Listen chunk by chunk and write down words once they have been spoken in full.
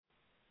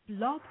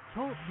Blog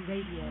Talk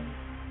Radio.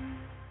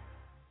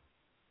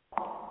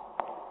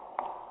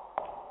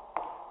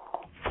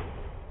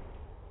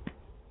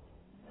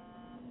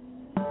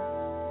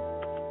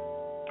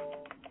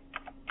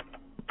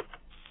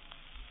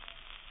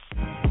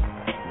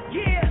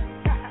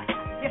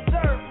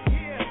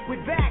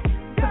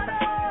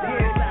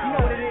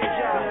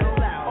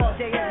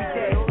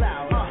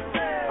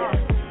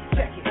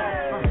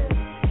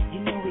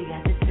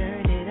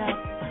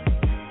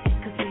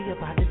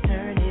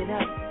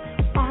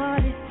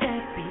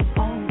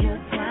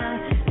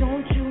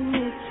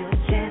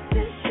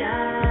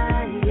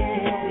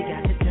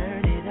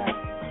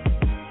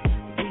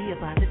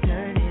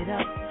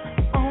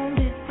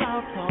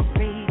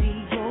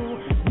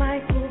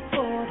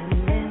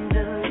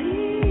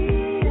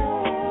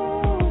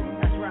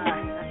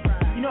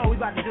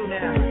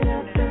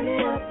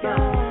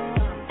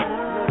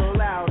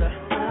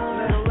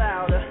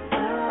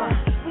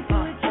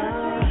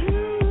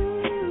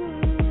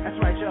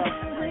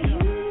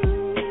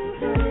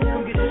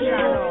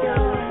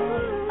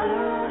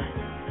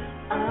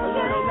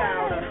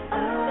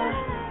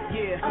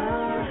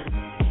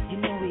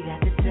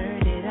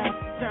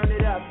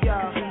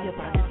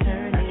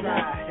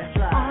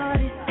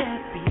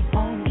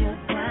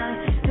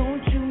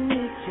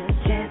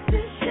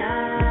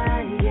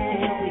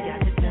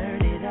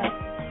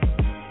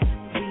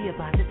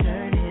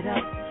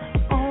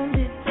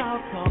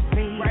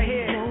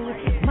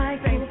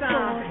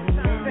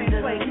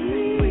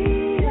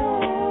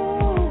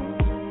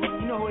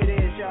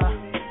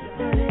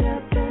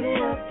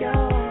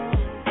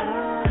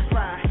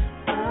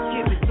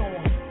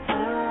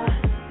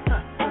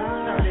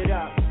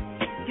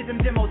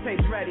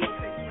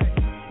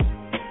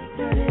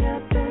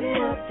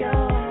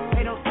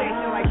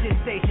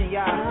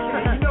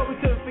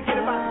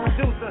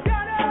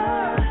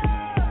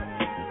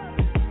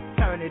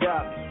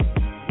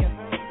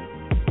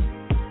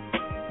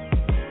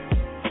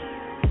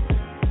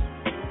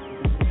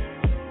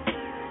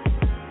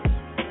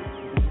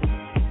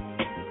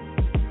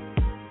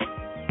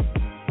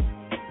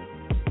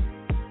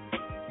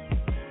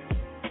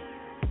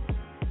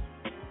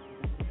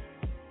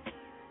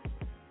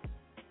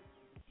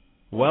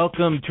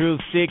 Welcome, Truth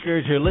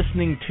Seekers. You're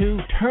listening to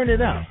Turn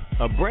It Up,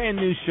 a brand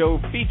new show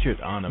featured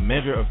on A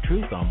Measure of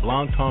Truth on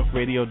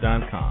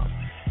blogtalkradio.com.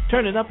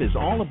 Turn It Up is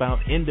all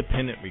about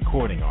independent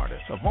recording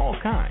artists of all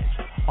kinds,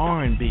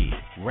 R&B,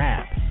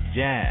 rap,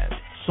 jazz,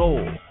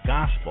 soul,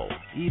 gospel,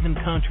 even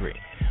country.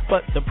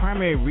 But the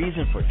primary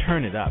reason for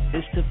Turn It Up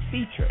is to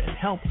feature and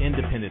help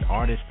independent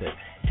artists that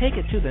take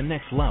it to the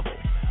next level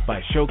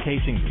by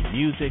showcasing your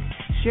music,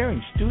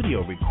 sharing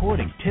studio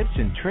recording tips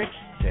and tricks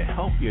to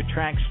help your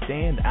tracks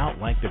stand out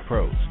like the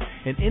pros,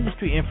 and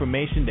industry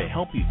information to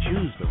help you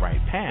choose the right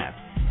path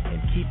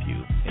and keep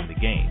you in the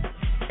game.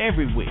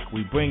 Every week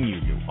we bring you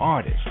new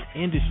artists,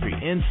 industry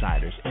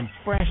insiders, and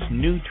fresh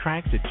new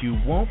tracks that you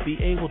won't be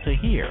able to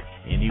hear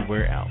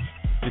anywhere else.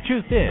 The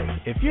truth is,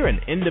 if you're an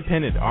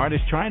independent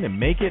artist trying to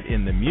make it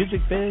in the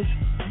music biz,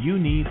 you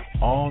need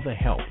all the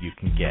help you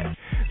can get.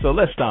 So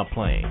let's stop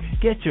playing.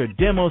 Get your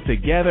demos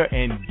together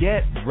and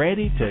get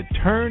ready to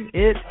turn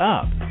it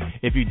up.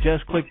 If you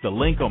just click the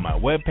link on my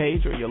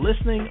webpage, or you're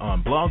listening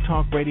on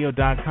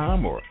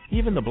blogtalkradio.com, or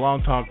even the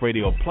Blog Talk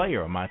Radio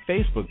player on my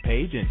Facebook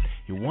page, and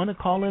you want to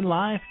call in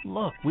live,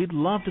 look, we'd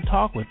love to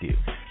talk with you.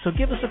 So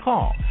give us a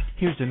call.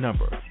 Here's the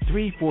number,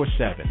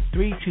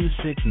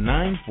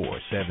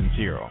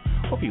 347-326-9470.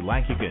 Or if you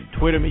like, you can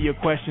Twitter me your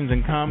questions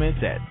and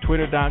comments at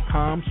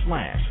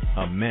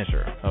twitter.com/A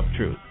Measure of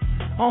Truth.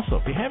 Also,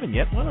 if you haven't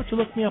yet, why don't you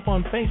look me up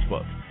on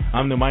Facebook?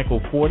 I'm the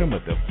Michael Fordham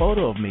with a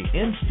photo of me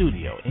in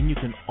studio, and you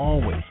can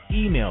always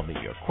email me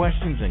your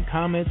questions and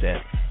comments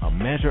at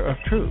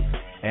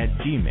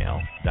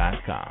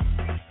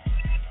ameasureoftruth@gmail.com.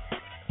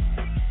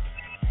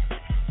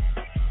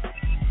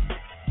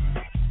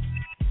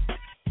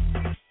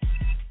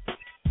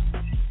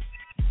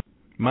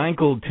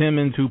 Michael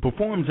Timmons, who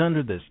performs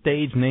under the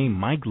stage name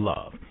Mike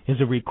Love, is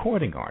a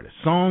recording artist,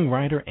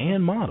 songwriter,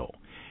 and model.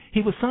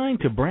 He was signed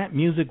to BRAAT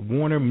Musik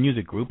Warner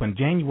Music Group in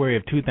January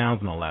of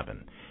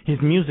 2011.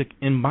 His music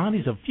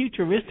embodies a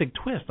futuristic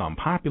twist on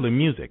popular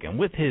music, and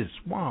with his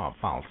suave,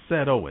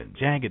 falsetto, and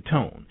jagged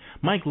tone,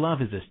 Mike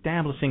Love is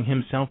establishing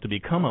himself to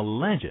become a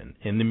legend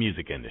in the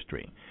music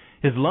industry.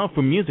 His love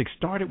for music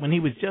started when he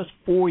was just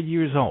 4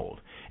 years old,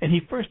 and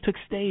he first took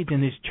stage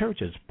in his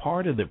church as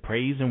part of the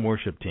praise and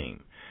worship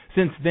team.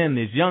 Since then,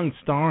 this young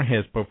star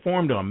has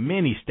performed on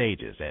many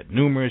stages, at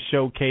numerous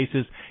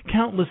showcases,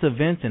 countless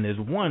events, and has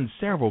won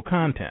several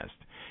contests.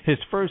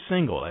 His first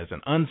single as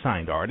an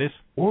unsigned artist,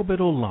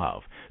 Orbital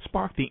Love,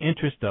 sparked the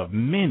interest of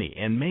many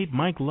and made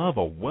Mike Love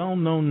a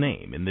well-known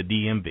name in the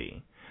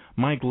DMV.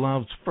 Mike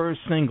Love's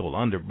first single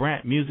under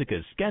BRAAT Musik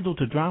is scheduled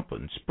to drop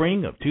in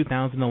spring of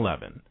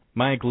 2011.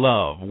 Mike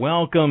Love,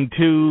 welcome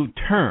to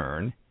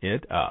Turn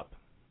It Up.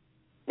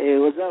 Hey,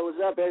 what's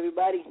up,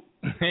 everybody?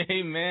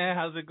 Hey, man,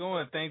 how's it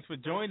going? Thanks for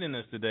joining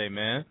us today,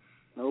 man.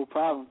 No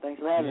problem. Thanks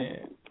for having me.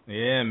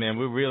 Yeah, man,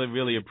 we really,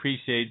 really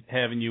appreciate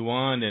having you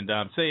on. And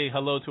say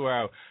hello to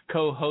our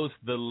co-host,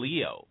 the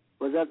Leo.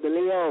 What's up, the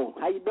Leo?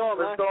 How you doing,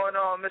 man? What's going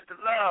on, Mr.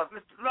 Love?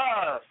 Mr.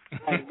 Love.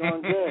 It's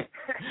going good.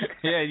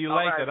 Yeah, you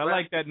like that. Bro. I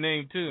like that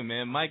name, too,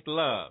 man. Mike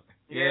Love.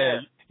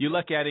 Yeah. You're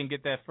lucky I didn't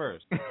get that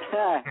first.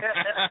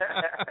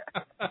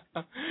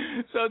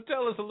 So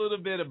tell us a little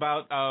bit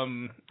about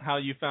how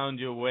you found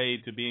your way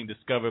to being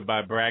discovered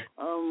by BRAAT.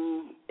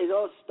 It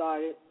all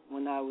started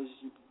when I was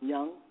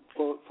young,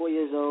 4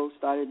 years old,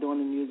 started doing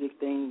the music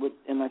thing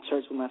in my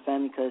church with my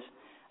family because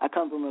I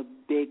come from a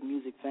big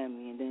music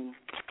family. And then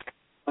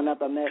growing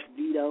up, I met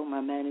Vito,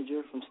 my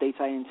manager from State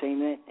High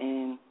Entertainment,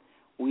 and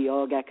we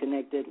all got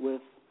connected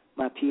with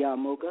my PR,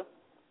 Mocha,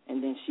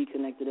 and then she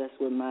connected us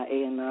with my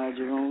A&R,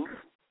 Jerome.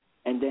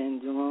 And then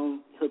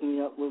Jerome hooked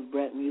me up with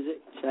BRAAT Musik.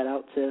 Shout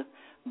out to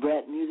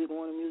BRAAT Musik,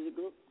 Warner Music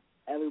Group.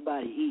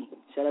 Everybody, E.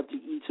 Shout out to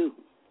E, too.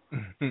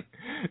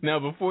 Now,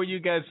 before you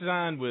got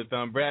signed with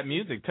BRAAT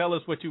Musik, tell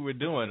us what you were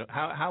doing.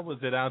 How was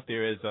it out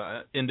there as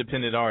an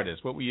independent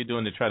artist? What were you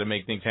doing to try to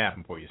make things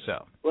happen for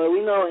yourself? Well,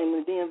 we know in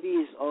the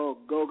DMV it's all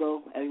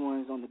go-go.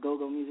 Everyone's on the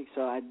go-go music,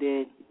 so I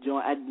did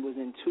join. I was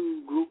in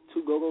two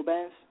go-go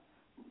bands,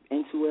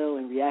 N2L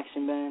and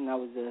Reaction Band. I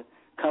was a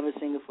cover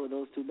singer for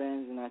those two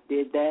bands, and I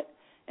did that.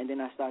 And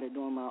then I started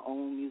doing my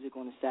own music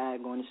on the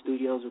side, going to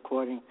studios,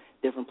 recording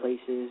different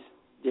places,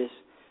 just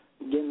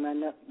getting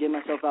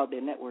myself out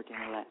there, networking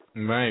a lot.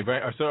 Right.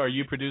 So are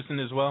you producing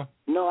as well?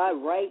 No, I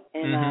write,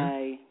 and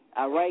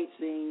I write,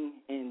 sing,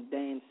 and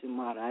dance and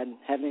model. I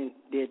haven't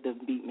did the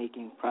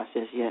beat-making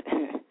process yet.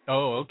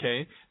 Oh,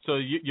 okay. So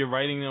you're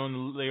writing on the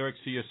lyrics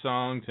to your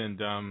songs, and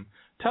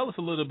tell us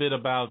a little bit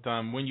about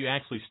when you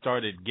actually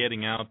started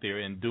getting out there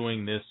and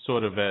doing this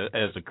sort of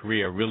as a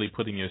career, really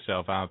putting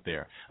yourself out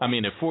there. I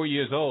mean, at 4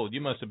 years old, you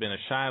must have been a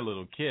shy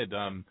little kid.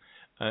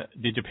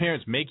 Did your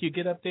parents make you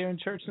get up there in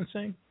church and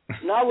sing?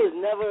 No, I was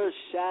never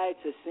shy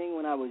to sing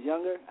when I was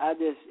younger. I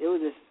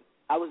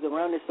was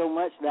around it so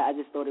much that I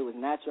just thought it was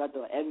natural. I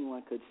thought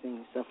everyone could sing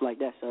and stuff like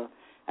that. So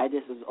I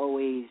just was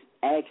always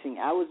asking.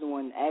 I was the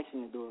one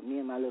asking to do it, me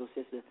and my little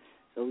sister.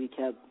 So we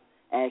kept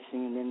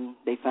asking, and then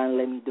they finally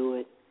let me do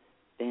it.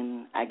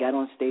 Then I got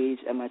on stage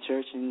at my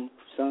church and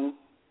sung.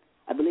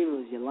 I believe it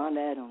was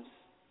Yolanda Adams.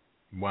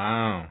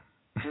 Wow.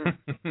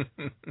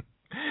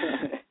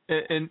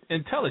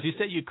 And tell us, you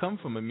said you come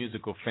from a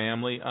musical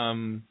family.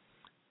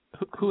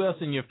 Who else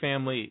in your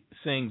family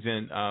sings,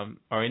 and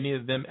are any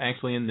of them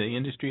actually in the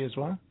industry as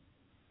well?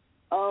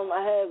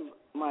 I have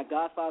my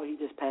godfather. He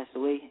just passed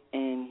away,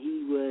 and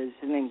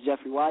his name's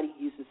Jeffrey Waddy.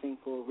 He used to sing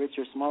for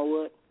Richard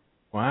Smallwood.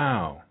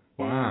 Wow.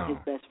 And his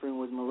best friend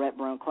was Marette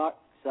Brown Clark.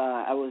 So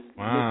I was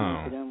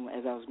listening to them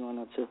as I was growing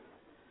up too.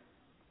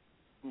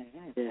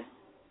 Yeah.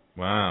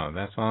 Wow,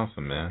 that's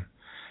awesome, man.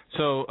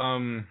 So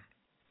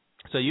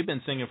so you've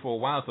been singing for a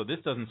while, so this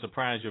doesn't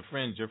surprise your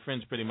friends. Your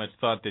friends pretty much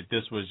thought that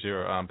this was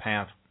your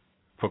path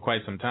for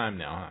quite some time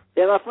now, huh?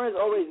 Yeah, my friends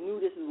always knew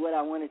this is what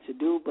I wanted to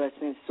do, but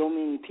since so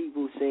many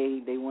people say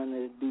they want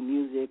to do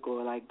music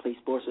or like play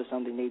sports or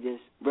something, they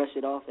just brush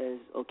it off as,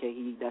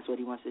 okay, that's what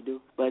he wants to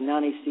do. But now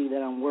they see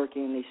that I'm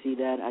working, they see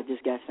that I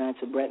just got signed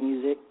to BRAAT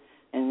Musik,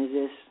 and it's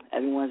just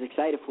everyone's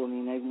excited for me,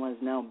 and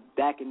everyone's now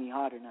backing me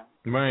harder now.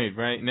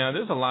 Right. Now,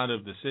 there's a lot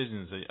of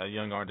decisions a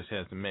young artist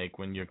has to make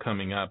when you're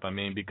coming up. I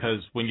mean, because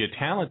when you're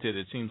talented,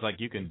 it seems like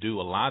you can do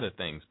a lot of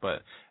things,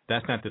 but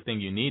that's not the thing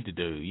you need to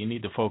do. You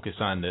need to focus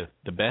on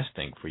the best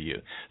thing for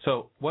you.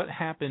 So what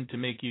happened to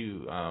make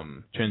you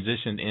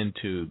transition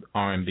into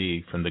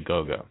R&B from the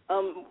go-go?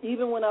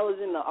 Even when I was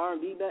in the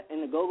R&B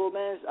in the go-go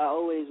bands, I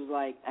always was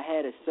like, I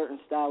had a certain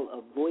style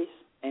of voice,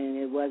 and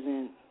it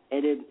wasn't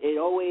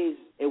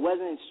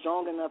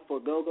strong enough for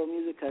go-go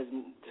music, because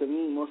to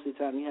me, most of the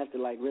time, you have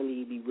to like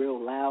really be real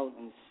loud,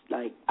 and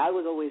like I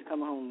was always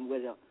coming home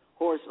with a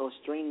hoarse or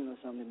straining or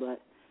something. But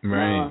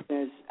now,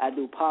 since I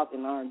do pop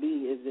and R&B,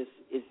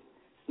 it's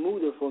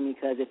smoother for me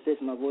because it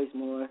fits my voice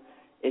more.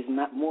 It's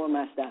more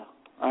my style,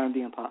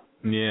 R&B and pop.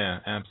 Yeah,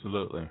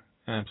 absolutely.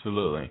 And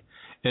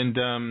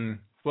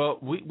well,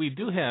 we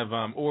do have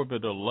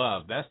Orbital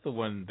Love. That's the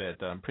one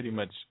that pretty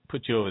much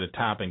put you over the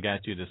top and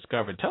got you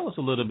discovered. Tell us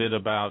a little bit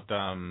about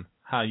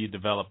how you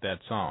developed that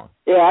song.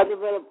 Yeah, I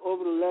developed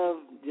Orbital Love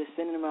just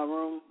sitting in my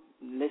room,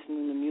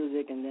 listening to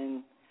music, and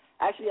then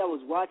actually I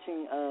was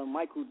watching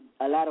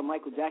a lot of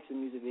Michael Jackson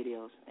music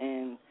videos,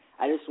 and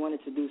I just wanted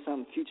to do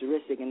something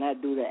futuristic and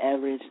not do the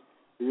average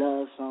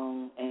love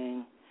song,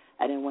 and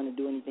I didn't want to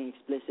do anything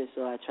explicit,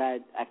 so I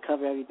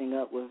cover everything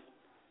up with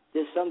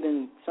just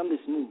something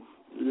smooth.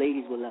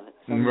 Ladies will love it.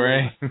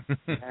 Right.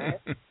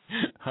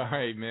 All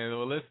right, man.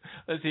 Well,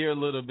 let's hear a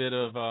little bit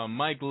of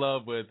Mike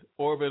Love with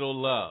Orbital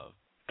Love.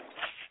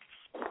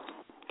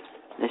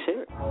 Let's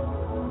hear it. Look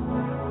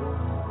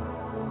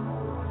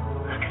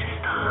at the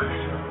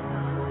stars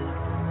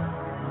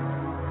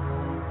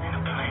and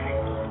the planet.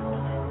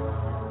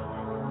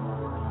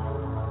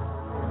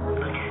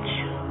 Look at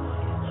you.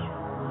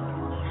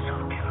 So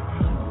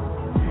beautiful.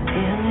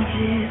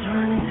 Images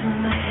running through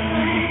my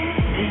head,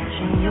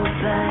 picturing your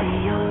body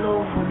all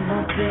over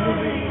my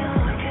bed.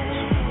 I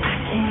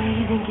can't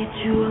even get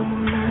you out of my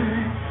mind.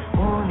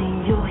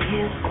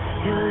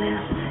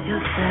 your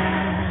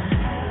side.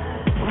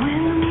 When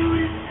the mood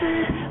is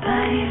set,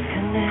 bodies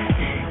connect.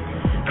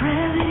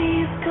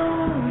 Gravity is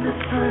gone, the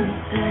sun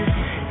is set.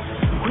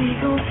 We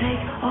gon'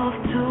 take off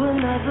to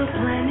another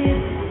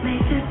planet.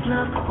 Make this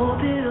love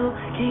orbital.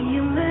 Can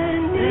you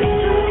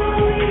manage?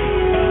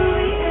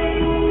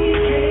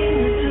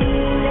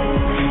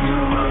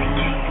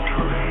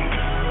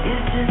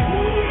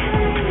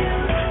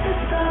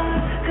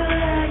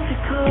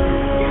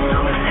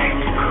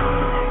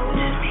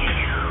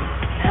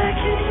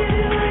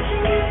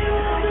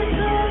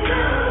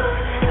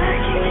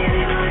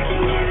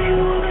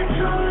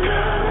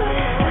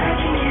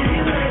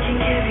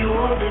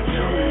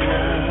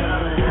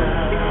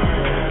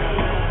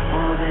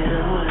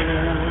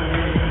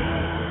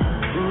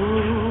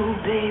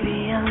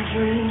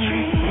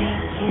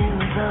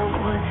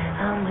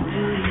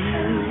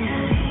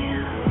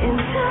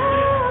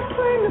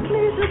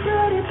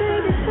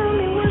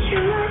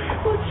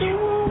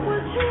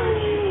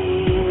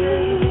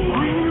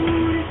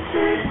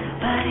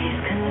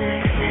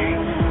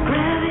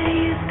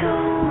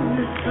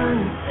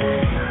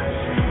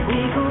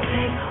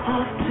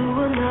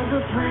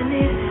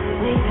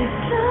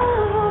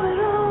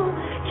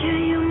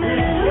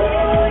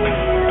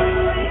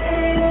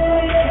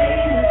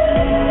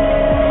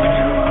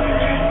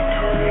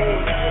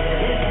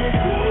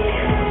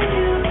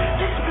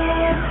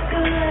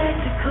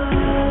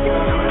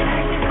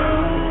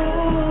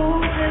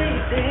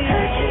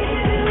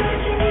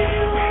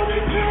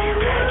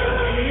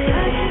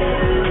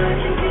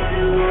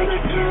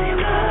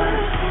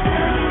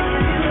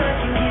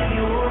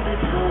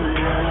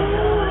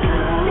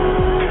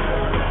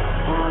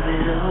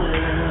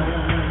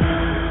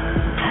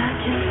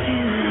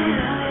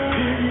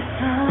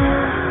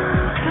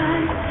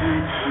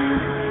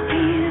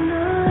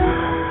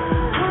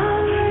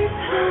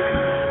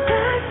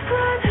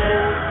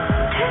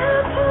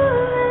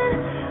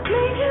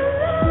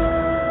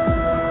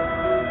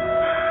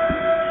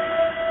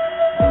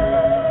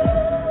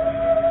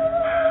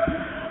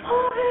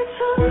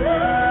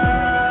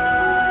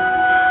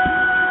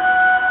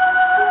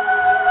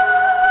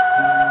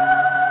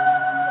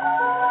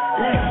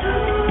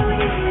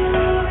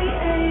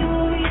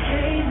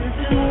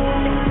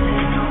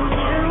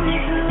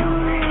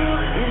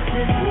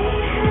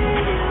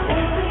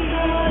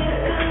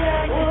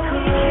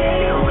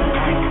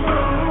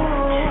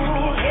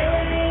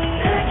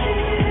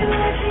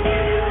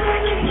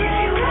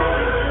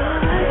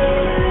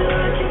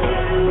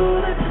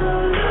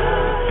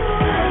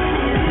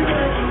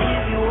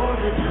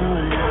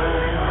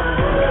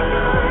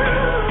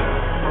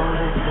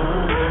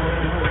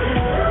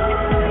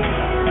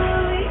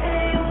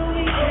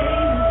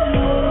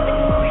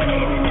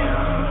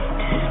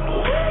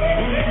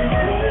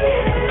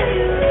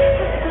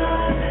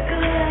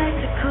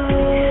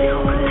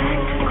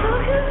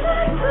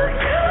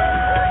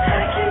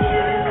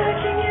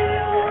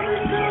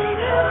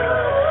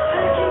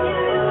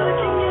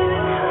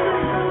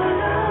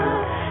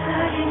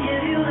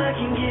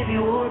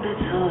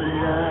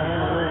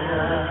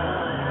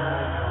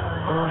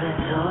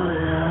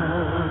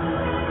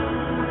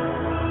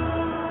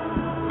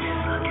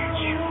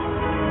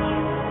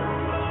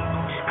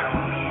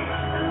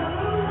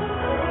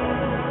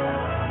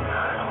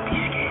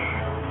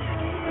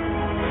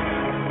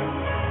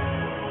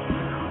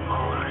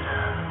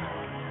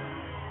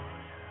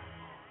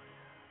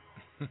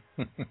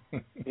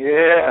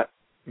 Yeah.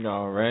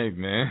 All right,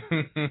 man.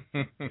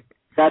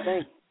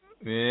 Thanks.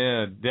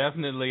 Yeah,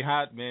 definitely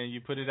hot, man.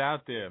 You put it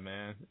out there,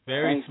 man.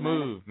 Very Thanks,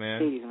 smooth,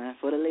 man. Ladies, man,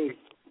 for the ladies.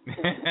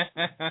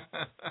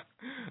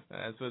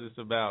 That's what it's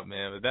about,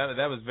 man. But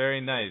that was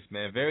very nice,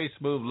 man. Very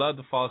smooth. Love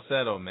the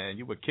falsetto, man.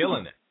 You were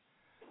killing it.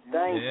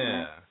 Thanks, yeah,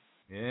 man.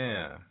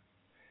 yeah.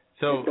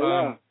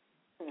 So,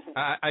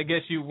 I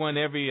guess you won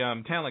every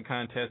talent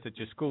contest at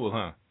your school,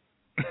 huh?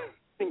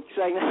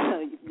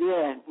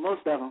 Yeah,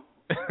 most of them.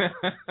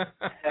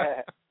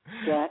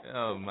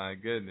 Oh my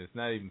goodness,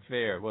 not even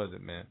fair, was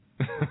it, man?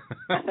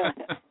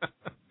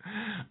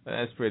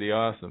 That's pretty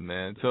awesome,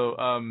 man. So,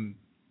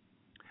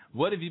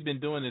 what have you been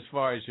doing as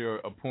far as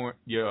your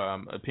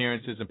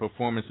appearances and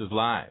performances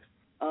live?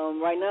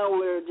 Right now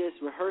we're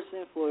just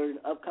rehearsing for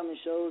upcoming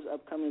shows,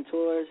 upcoming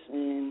tours,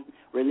 and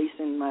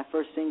releasing my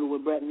first single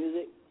with BRAAT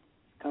Musik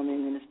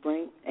coming in the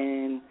spring,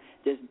 and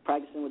just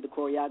practicing with the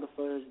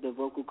choreographers, the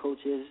vocal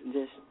coaches, and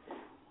just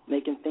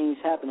making things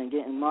happen and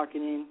getting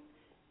marketing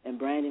and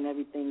branding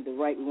everything the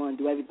right. We want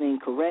to do everything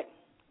correct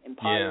and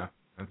positive.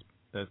 Yeah,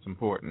 that's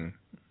important.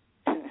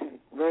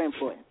 Very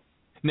important.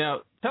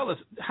 Now, tell us,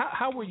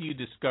 how were you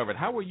discovered?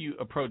 How were you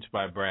approached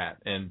by BRAAT?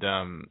 And,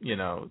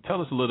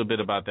 tell us a little bit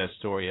about that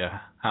story,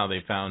 how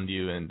they found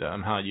you and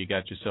how you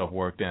got yourself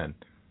worked in.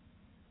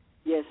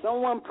 Yeah,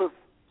 someone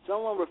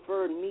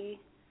referred me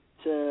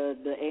to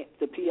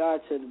the PR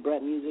to the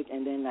BRAAT Musik,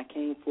 and then I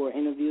came for an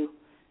interview,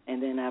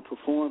 and then I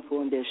performed for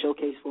them, did a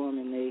showcase for them,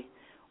 and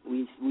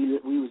we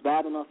was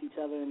vibing off each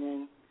other, and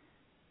then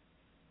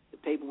the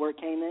paperwork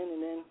came in,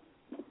 and then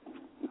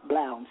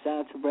I'm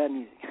signed to BRAAT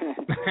Musik.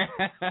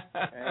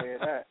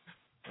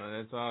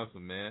 That's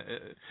awesome, man.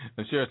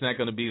 I'm sure it's not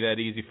going to be that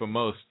easy for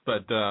most,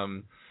 but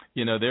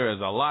there is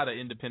a lot of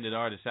independent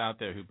artists out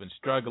there who've been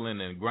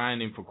struggling and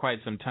grinding for quite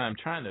some time,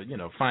 trying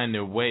to find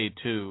their way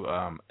to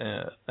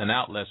an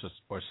outlet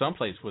or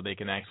someplace where they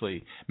can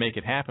actually make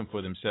it happen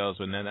for themselves,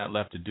 and they're not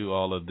left to do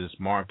all of this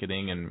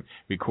marketing and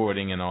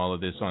recording and all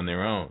of this on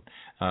their own.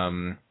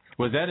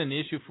 Was that an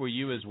issue for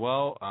you as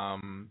well?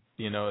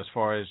 As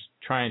far as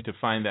trying to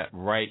find that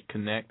right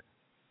connect.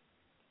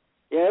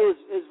 Yeah,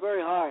 it's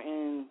very hard,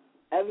 and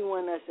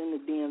everyone that's in the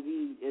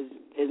DMV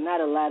is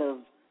not a lot of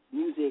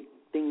music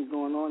things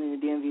going on in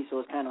the DMV, so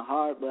it's kind of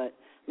hard. But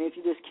if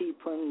you just keep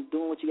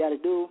doing what you got to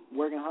do,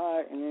 working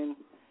hard, and then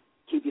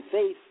keep your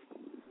faith,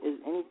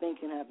 anything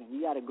can happen.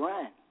 You got to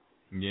grind.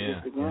 Yeah.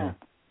 Just to grind.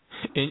 Yeah.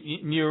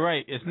 And you're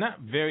right. It's not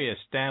very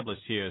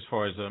established here as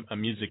far as a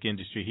music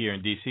industry here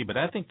in D.C., but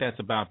I think that's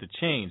about to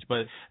change.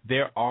 But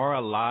there are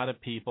a lot of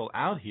people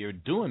out here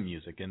doing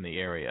music in the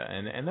area,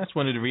 and that's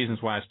one of the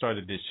reasons why I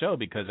started this show,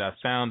 because I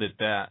found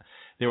that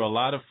there were a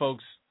lot of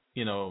folks,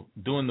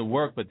 doing the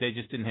work, but they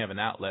just didn't have an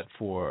outlet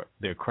for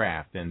their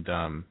craft. And,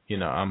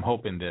 I'm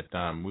hoping that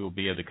we will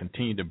be able to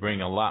continue to bring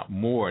a lot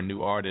more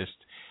new artists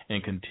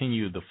and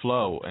continue the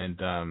flow. And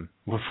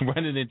we're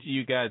running into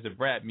you guys at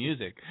BRAAT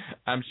Musik.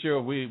 I'm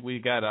sure we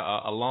got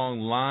a long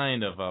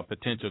line of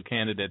potential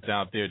candidates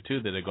out there,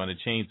 too, that are going to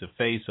change the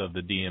face of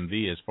the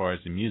DMV as far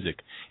as the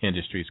music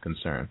industry is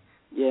concerned.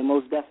 Yeah,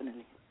 most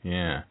definitely.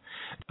 Yeah.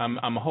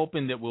 I'm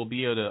hoping that we'll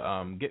be able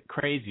to get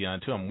Crazy on,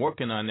 too. I'm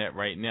working on that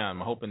right now. I'm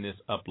hoping this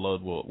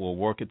upload will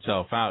work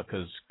itself out,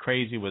 because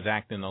Crazy was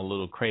acting a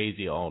little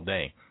crazy all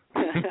day.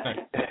 But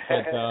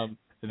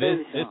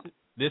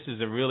this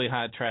is a really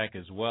hot track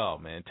as well,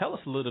 man. Tell us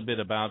a little bit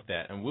about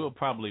that, and we'll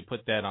probably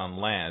put that on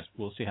last.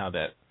 We'll see how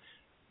that.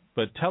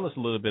 But tell us a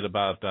little bit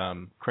about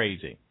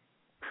Crazy.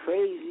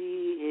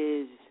 Crazy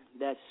is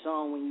that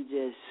song when you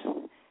just.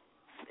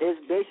 It's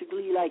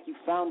basically like you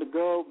found a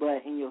girl,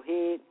 but in your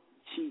head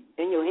she's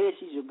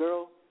your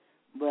girl,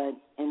 but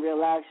in real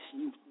life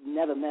you've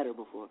never met her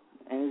before,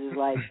 and it's just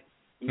like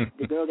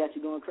the girl got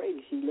you going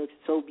crazy. She looks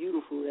so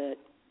beautiful that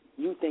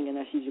you thinking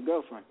that she's your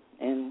girlfriend,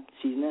 and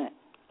she's not.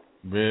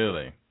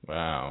 Really?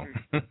 Wow.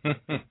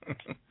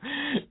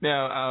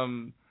 Now,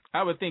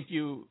 I would think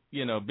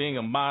being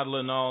a model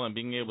and all, and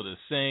being able to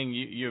sing,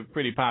 you're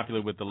pretty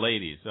popular with the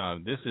ladies.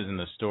 This isn't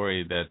a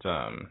story that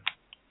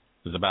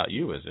is about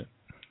you, is it?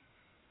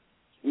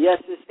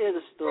 Yes, this is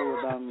a story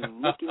about me,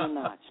 Nicki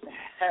Minaj.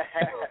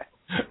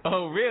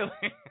 Oh, really?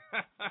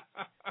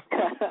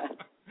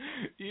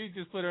 You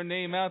just put her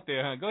name out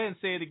there, huh? Go ahead and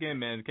say it again,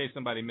 man, in case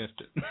somebody missed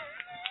it.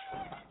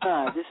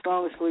 This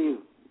song is for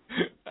you.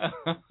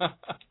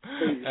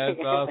 That's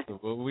awesome.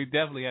 Well, we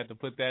definitely have to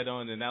put that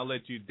on, and I'll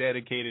let you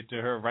dedicate it to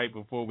her right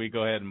before we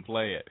go ahead and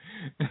play it.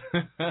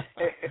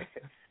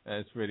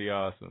 That's pretty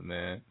awesome,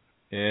 man.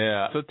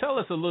 Yeah. So tell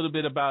us a little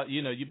bit about,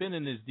 you've been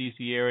in this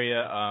D.C.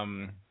 area.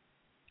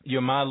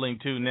 You're modeling,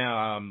 too,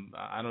 now.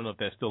 I don't know if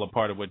that's still a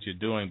part of what you're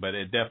doing, but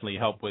it definitely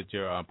helped with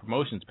your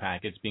promotions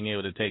package, being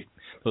able to take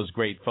those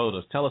great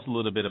photos. Tell us a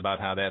little bit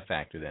about how that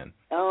factored in.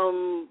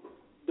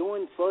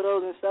 Doing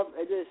photos and stuff,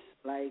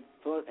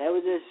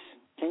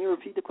 can you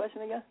repeat the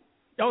question again?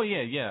 Oh,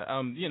 yeah.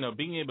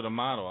 Being able to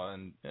model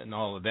and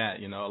all of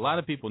that, a lot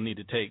of people need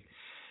to take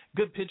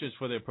good pictures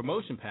for their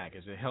promotion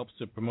package. It helps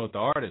to promote the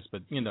artist,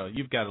 but,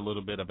 you've got a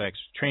little bit of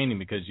extra training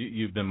because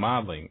you've been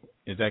modeling.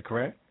 Is that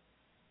correct?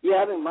 Yeah,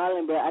 I've been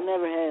modeling, but I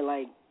never had,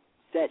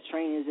 set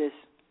training.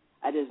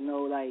 I just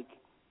know,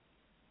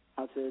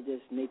 how to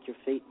just make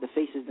the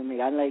faces to make.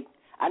 I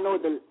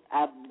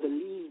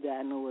believe that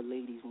I know what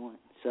ladies want.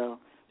 So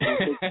I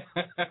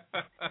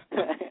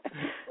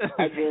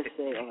just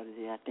say,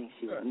 I think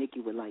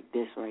Nikki would like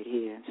this right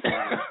here. So,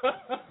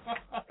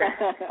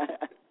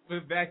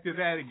 we're back to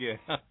that again.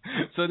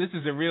 So this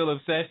is a real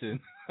obsession.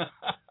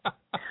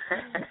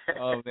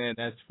 Oh, man,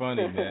 that's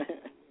funny, man.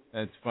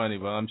 That's funny.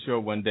 Well, I'm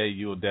sure one day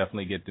you'll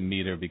definitely get to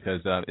meet her,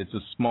 because it's a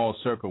small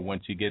circle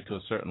once you get to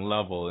a certain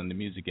level in the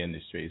music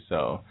industry.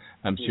 So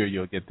I'm sure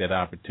you'll get that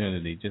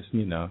opportunity. Just,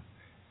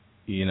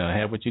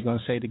 have what you're going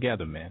to say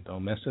together, man.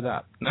 Don't mess it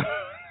up.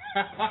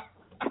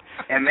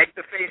 And make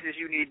the faces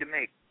you need to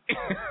make.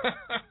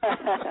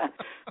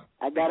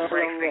 I got it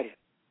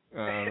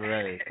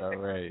already. All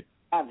right.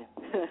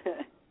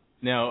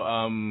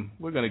 Now,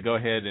 we're going to go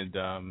ahead and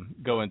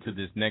go into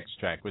this next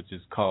track, which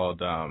is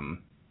called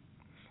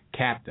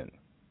Captain.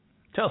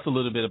 Tell us a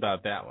little bit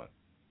about that one.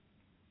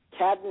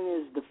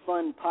 Captain is the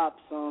fun pop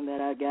song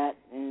that I got,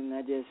 and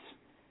I just,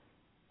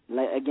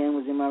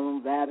 was in my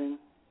room vibing,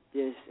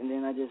 and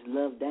then I just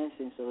love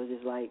dancing, so it's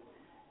just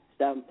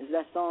it's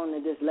that song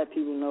that just let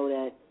people know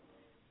that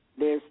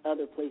there's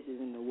other places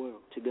in the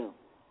world to go.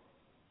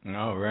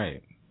 All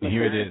right.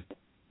 Here it is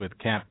with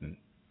Captain.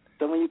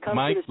 So when you come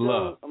Mike to the show,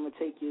 Love. I'm going to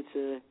take you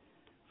to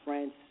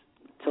France,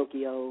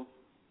 Tokyo,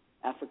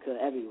 Africa,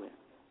 everywhere.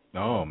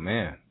 Oh,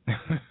 man.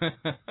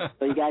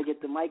 So you got to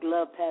get the Mike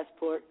Love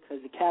passport,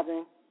 because the Captain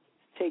is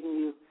taking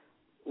you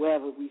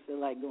wherever we feel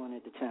like going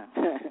at the time.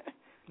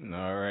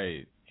 All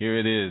right. Here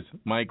it is.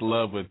 Mike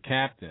Love with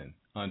Captain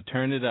on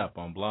Turn It Up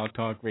on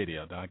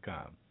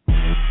blogtalkradio.com.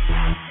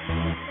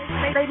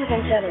 Ladies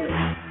and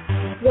gentlemen,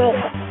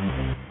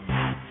 welcome.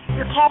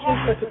 Your captain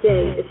for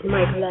today is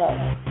Mike Love.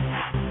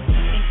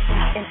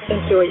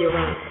 Enjoy your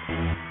ride.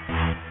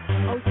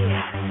 Oh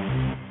yeah.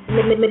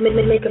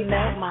 Make a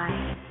melt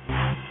mind.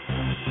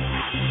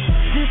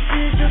 This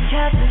is your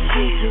captain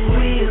speaking,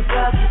 we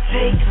about to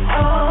take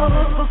off.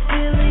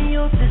 Fulfilling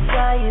your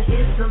desires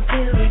is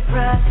something we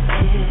practice.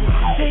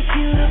 Take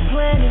you to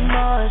planet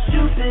Mars,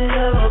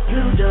 Jupiter or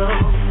Pluto.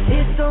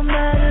 It don't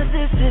matter,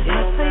 this is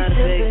my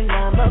spaceship and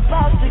I'm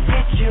about to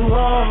get you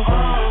off.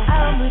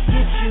 I'ma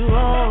get you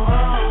off,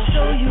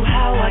 show you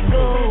how I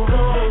go.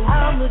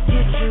 I'ma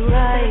get you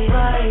right,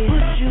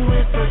 put you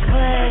in first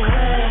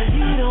class.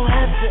 You don't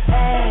have to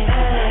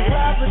ask,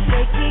 Robert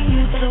taking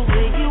you to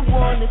where you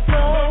wanna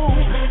go.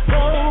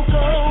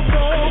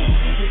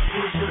 This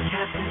is your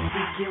captain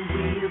speaking,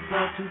 we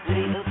about to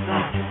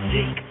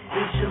take.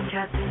 This your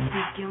captain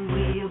speaking,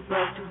 we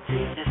about to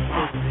take.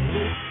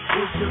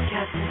 This your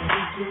captain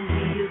speaking,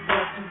 we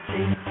about to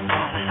take.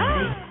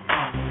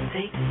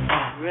 Take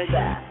off, ready.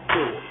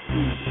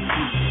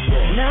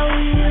 Now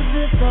we have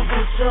this off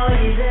for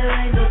shorty, there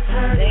ain't no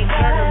turning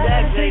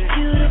back. Take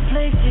you to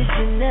places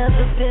you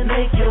never been,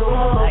 make your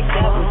own.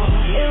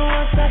 And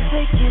once I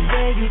take you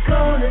there, you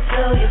gonna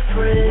tell your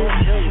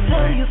friends,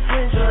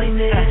 join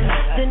in.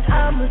 Then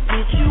I'ma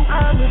get you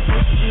off.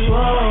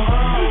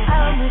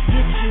 I'ma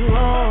get you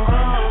off,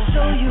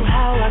 show you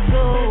how I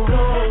go.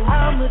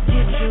 I'ma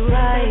get you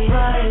right,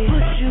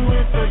 put you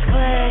in first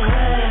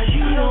class.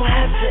 You don't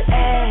have to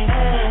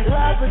ask,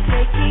 love is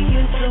taking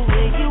you to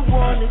where you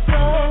wanna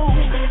go.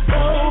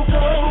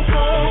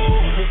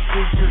 This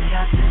is your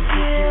captain,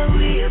 yeah,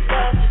 we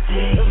about to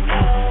take.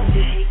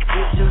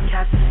 This your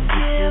captain,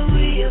 yeah,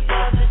 we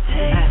about to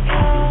take.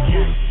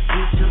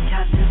 This your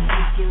captain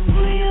speaking,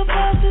 we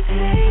about to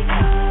take.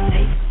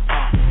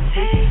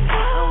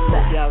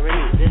 Y'all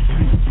ready? This is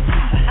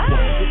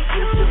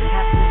your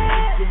captain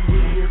speaking,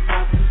 we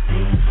about to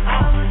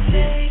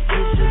take.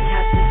 This your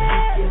captain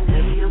speaking,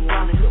 we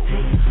about to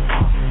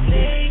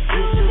take.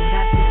 This your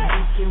captain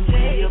speaking,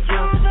 we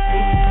about to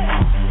take.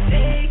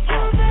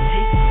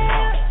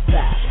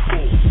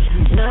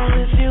 Now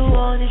if you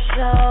want it,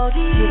 shout it,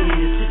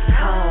 just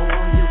call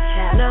on your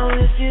captain. Now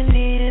if you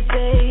need it,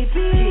 baby,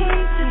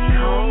 just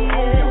call on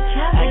your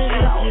captain.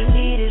 If you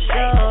need it,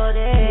 shout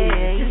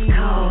it, just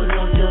call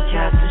on your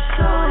captain,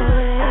 shout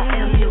it. I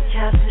am your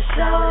captain,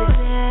 shout it.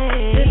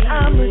 Then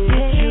I'ma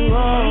get you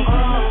off,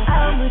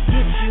 I'ma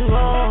get you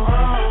off,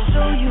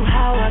 show you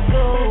how I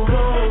go.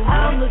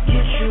 I'ma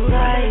get you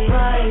right,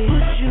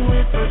 put you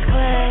in first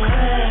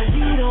class.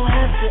 You don't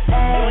have to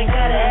ask,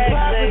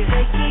 Robert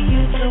taking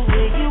you to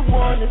where you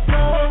wanna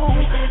go.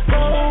 This is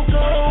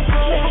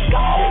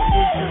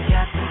your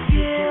captain,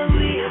 yeah,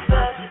 we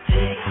about to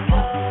take.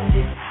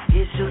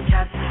 This is your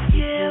captain,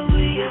 yeah,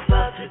 we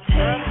about to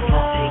take.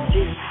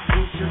 This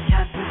is your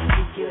captain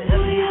speaking,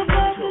 we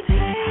about to take.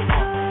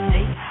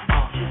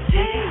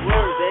 Take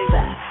word,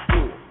 baby.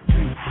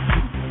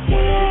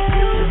 This is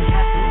your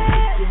captain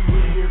speaking,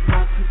 we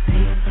about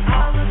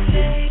to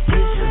take.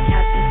 This is your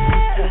captain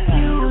speaking,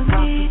 you and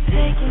me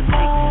taking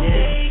off.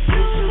 This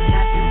is your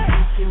captain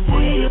speaking,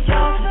 we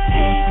about to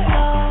take.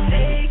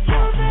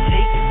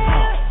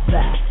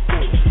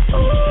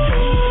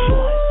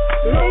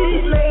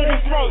 Ladies.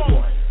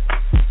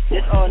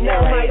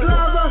 Now, Mike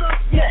Lover,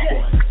 yes,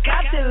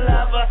 Captain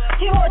Lover,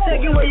 he won't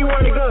take you where you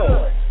want to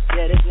go.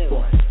 Yeah, that's new.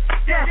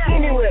 That's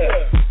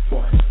anywhere.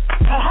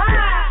 Ha-ha!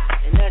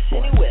 And that's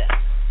anywhere.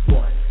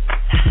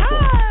 Ha-ha!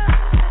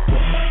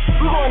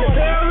 We're going to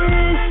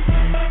Paris.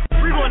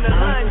 We're going to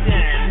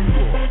London.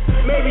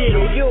 Maybe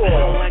New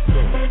York.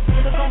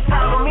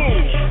 Follow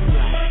me.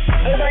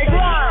 Everybody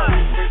drive.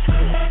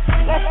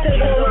 Let's take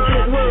it around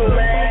this world,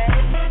 man.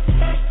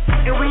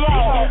 And we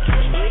all.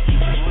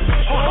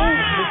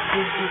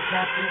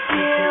 Captain,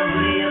 yeah,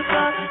 we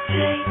about to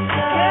take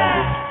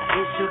off.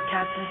 It's your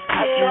captain,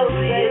 yeah,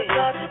 we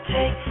about to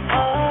take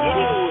off.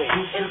 Anywhere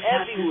and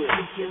everywhere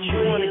you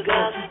wanna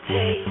go to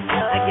take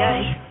off. I got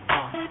you.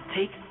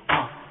 Take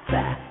off.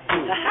 Back.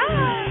 This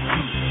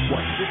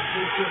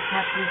is your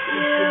captain,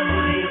 yeah,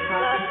 we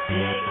about to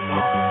take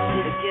off.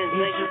 Again,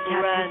 thank you for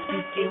riding.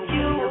 Speaking,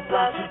 we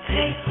about to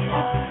take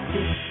off.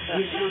 This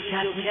is your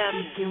captain,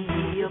 speaking,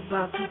 we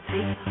about to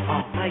take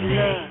off.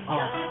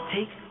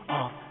 Take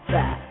off.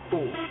 Back.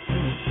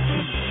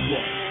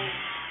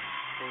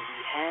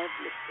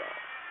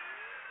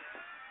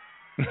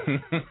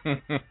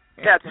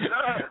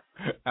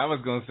 I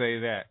was gonna say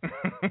that.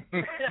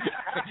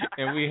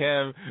 And we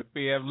have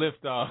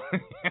liftoff.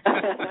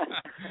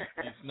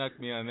 You snuck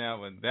me on that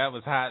one. That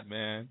was hot,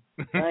 man.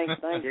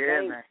 Thanks.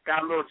 Yeah, man.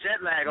 Got a little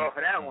jet lag off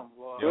of that one,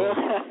 boy.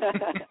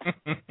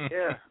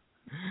 Yeah.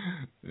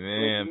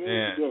 Man.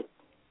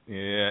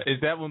 Yeah. Is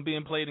that one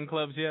being played in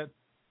clubs yet?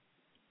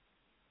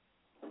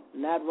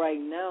 Not right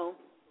now.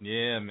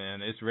 Yeah,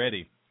 man. It's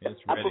ready.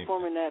 I'm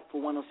performing that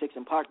for 106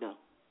 in Park, though.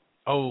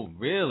 Oh,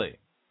 really?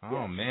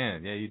 Oh, yes.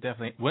 man. Yeah, you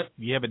definitely. What?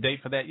 You have a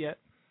date for that yet?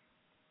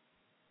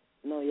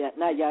 No,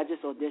 not yet. I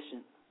just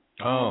auditioned.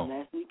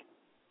 last week.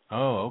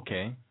 Oh,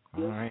 okay.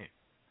 All right.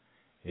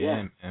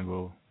 Yeah, and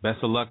well,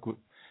 best of luck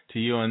to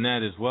you on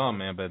that as well,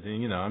 man. But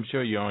then, I'm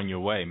sure you're on your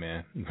way,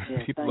 man.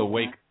 Yeah, People thanks, are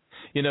wake.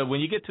 man. When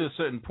you get to a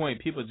certain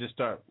point, people just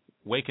start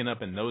waking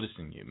up and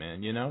noticing you,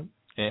 man.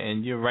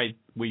 And you're right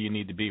where you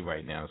need to be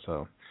right now.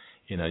 So,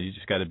 you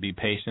just got to be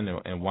patient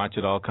and watch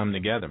it all come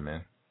together,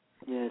 man.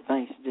 Yeah,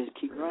 thanks. Just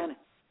keep running.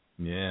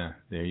 Yeah,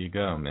 there you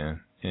go, man.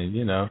 And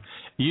you know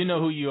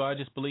who you are.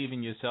 Just believe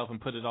in yourself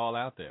and put it all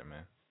out there,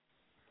 man.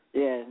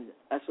 Yeah,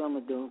 that's what I'm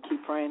gonna do.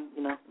 Keep praying,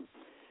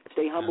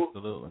 Stay humble.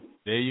 Absolutely.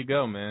 There you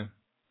go, man.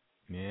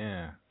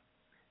 Yeah.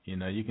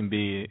 You can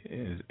be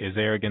as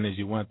arrogant as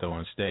you want, though,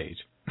 on stage.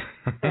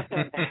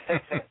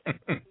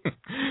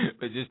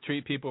 But just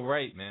treat people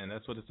right, man.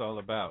 That's what it's all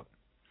about.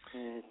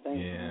 Yeah,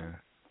 thanks. Yeah. Man.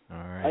 All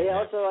right. Oh, yeah,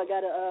 man. also, I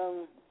got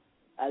a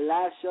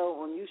live show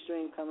on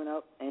Ustream coming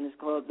up, and it's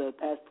called The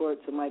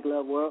Passport to Mike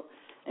Love World,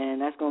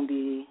 and that's going to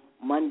be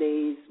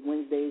Mondays,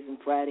 Wednesdays, and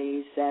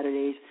Fridays,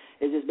 Saturdays.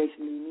 It's just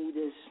basically me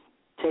just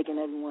taking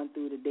everyone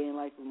through the day in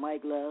life of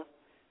Mike Love,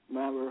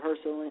 my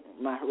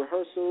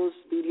rehearsals,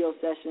 studio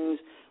sessions,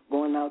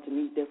 going out to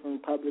meet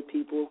different public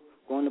people,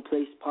 going to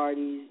place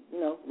parties,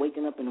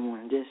 waking up in the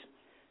morning, just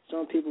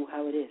showing people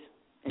how it is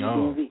in the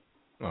DMV.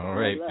 All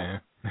right,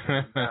 man.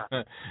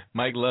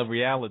 Mike Love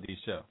reality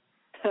show.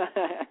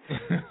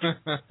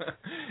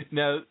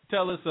 Now,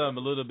 tell us a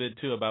little bit,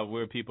 too, about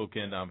where people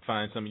can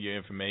find some of your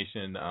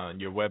information,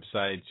 your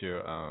website,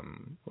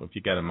 if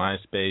you got a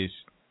MySpace,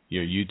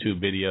 your YouTube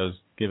videos.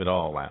 Give it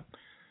all out.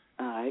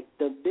 All right.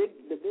 The big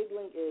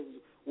link is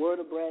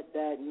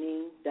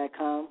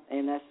wordofbrat.me.com,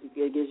 and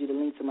it gives you the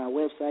link to my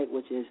website,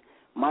 which is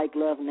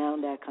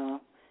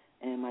MikeLoveNow.com.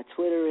 And my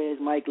Twitter is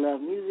Mike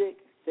Love Music.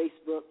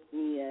 Facebook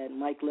me at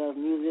Mike Love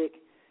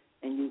Music,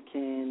 and you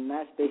can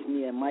MySpace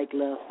me at Mike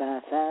Love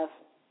 55.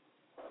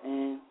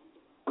 And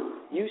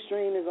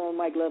Ustream is on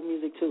Mike Love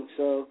Music too.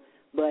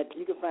 But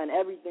you can find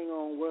everything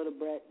on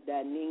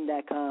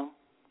wordofbrat.ning.com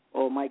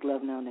or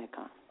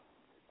MikeLoveNow.com.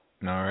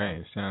 All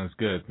right, sounds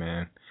good,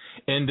 man.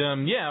 And are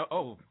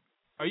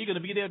you going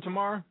to be there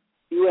tomorrow?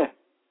 Yeah.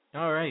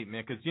 All right,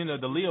 man, because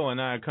the Leo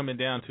and I are coming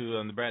down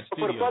to the BRAAT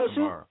studio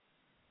tomorrow.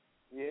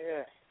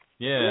 Yeah.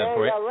 Yeah.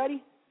 Y'all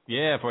ready?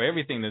 Yeah, for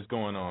everything that's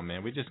going on,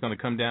 man. We're just going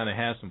to come down and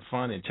have some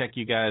fun and check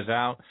you guys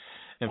out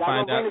and y'all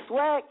find out. Bring the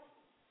swag?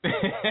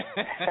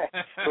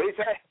 What do you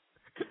say?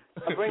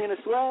 I'm bringing the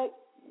swag.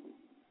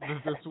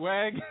 The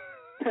swag?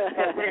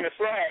 I'm bringing the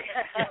swag.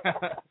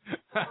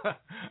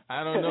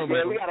 I don't know, man.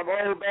 Yeah, we got a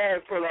whole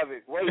bag full of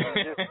it. Wait.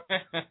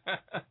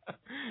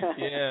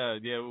 Yeah.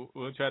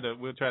 We'll try to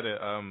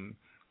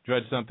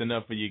dredge something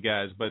up for you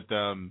guys, but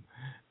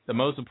the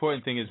most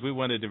important thing is we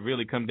wanted to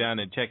really come down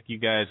and check you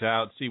guys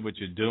out, see what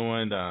you're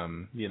doing,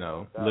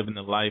 living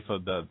the life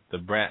of the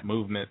BRAAT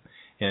movement,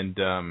 and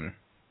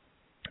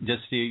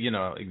just see,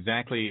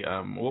 exactly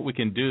what we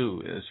can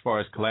do as far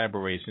as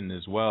collaboration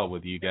as well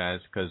with you guys,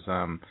 because,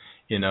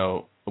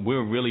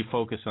 we're really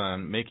focused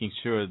on making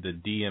sure the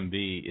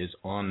DMV is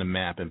on the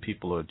map and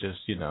people are just,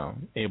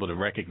 able to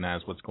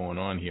recognize what's going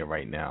on here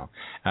right now.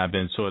 I've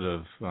been sort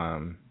of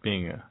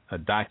being a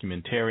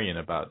documentarian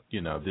about,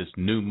 this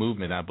new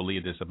movement I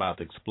believe that's about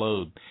to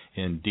explode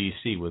in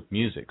D.C. with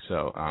music.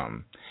 So,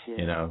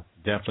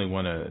 definitely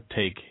want to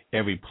take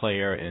every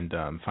player and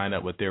find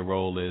out what their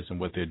role is and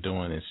what they're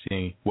doing and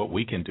seeing what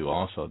we can do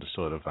also to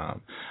sort of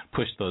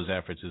push those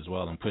efforts as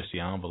well and push the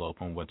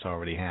envelope on what's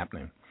already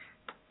happening.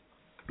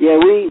 Yeah,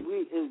 we'd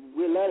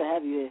love to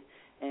have you here,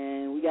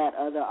 and we got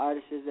other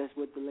artists that's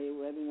with the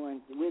label.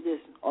 Everyone, we're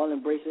just all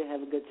embrace it,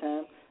 have a good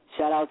time.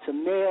 Shout out to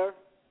MAIR.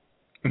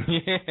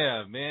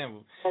 Yeah,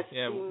 man.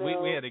 Yeah,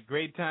 we had a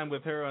great time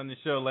with her on the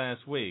show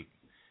last week.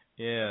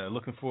 Yeah,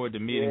 looking forward to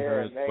meeting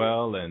her as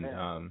well. And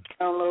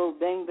download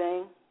Bang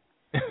Bang.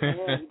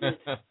 Yeah,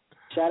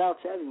 shout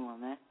out to everyone,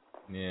 man.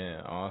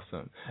 Yeah,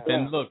 awesome. Yeah.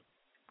 And look,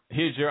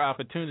 here's your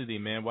opportunity,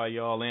 man, while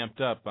you're all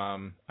amped up.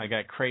 I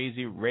got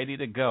Crazy ready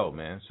to go,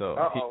 man, so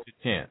here's your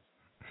chance.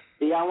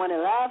 Do y'all want to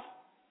laugh?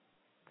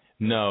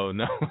 No.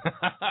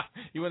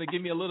 You want to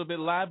give me a little bit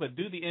live, but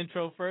do the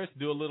intro first,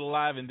 do a little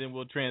live, and then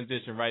we'll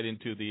transition right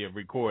into the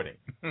recording.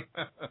 All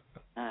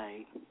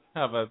right.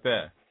 How about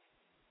that?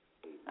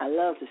 I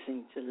love to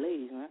sing to the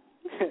ladies, man.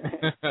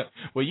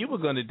 Well, you were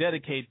going to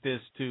dedicate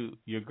this to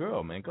your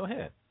girl, man. Go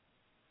ahead.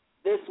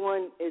 This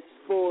one is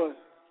for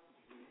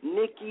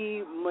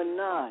Nicki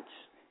Minaj.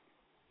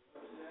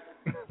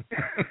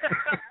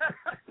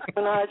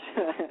 Minaj,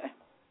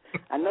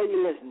 I know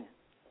you're listening.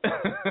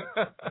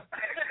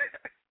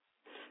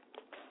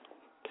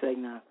 Take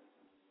now.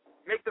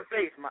 Make the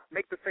face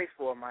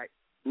for her, Mike.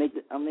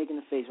 I'm making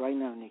the face right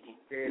now, Nicki.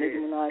 There Nicki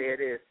Minaj. There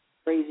it is.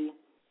 Crazy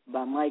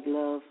by Mike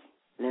Love.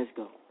 Let's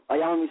go. Oh,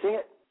 y'all want me to sing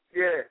it?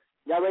 Yeah.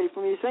 Y'all ready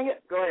for me to sing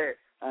it? Go ahead.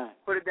 All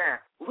right. Put it down.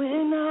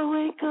 When I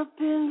wake up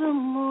in the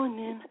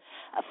morning,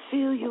 I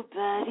feel your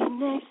body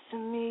next to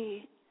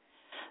me.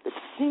 The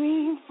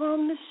steam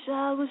from the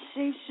shower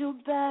shapes your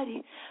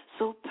body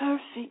so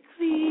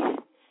perfectly.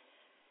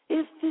 It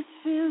If this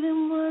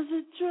feeling was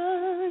a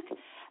drug,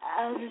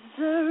 I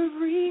deserve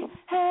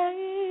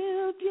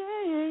rehab,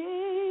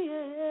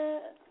 yeah.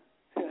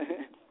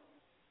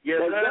 Yes,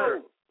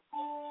 sir.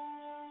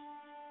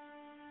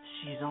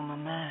 She's on my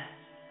mind,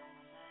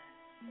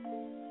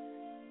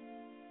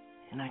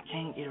 and I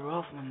can't get her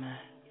off my mind.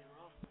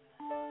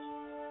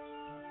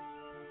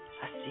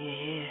 I see it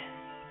here,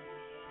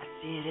 I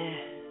see it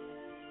there.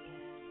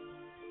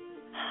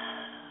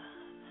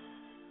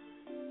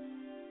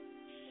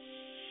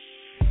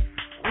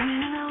 When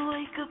I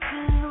wake up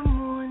in the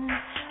morning, I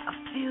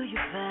feel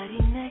your body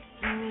next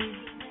to me.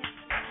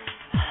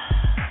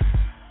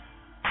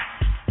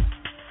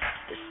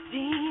 The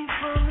steam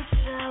from the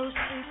shower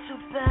shapes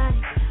your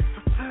body so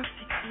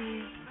perfectly.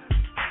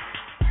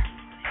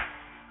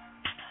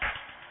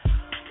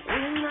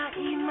 When I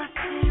eat my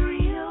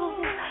cereal,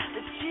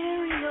 the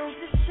Cheerios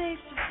that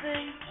shapes your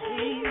face.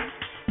 Hey,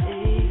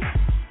 hey,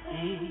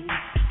 hey.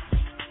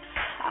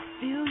 I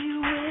feel you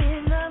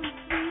when I'm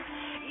asleep,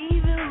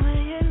 even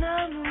when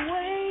I'm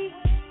awake.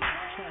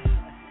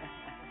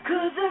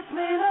 'Cause this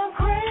means I'm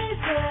crazy.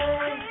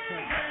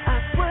 I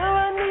swear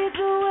I need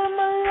you in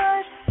my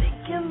life,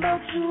 thinking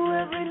about you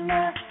every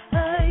night.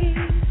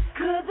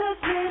 'Cause this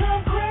means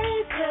I'm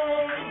crazy.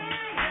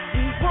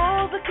 These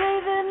walls are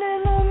caving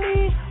in on me.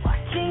 Why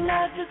can't I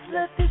just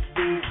let this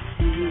be?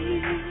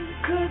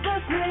 'Cause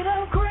this means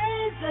I'm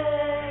crazy.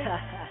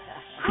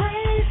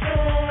 Crazy.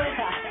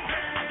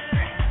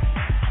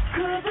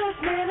 'Cause this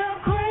means I'm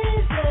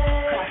crazy.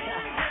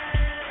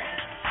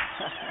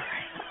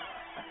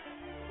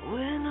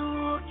 When I'm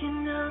walking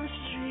down the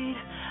street,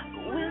 the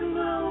wind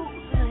blows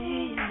and I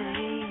hear your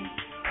name.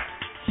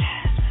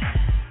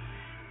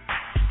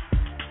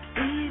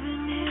 Even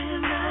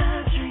in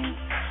my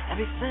dreams,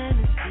 every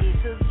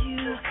fantasies of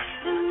you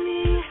and me.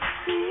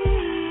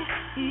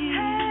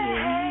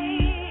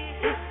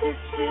 If this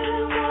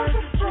feeling was a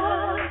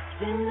drug,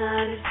 then I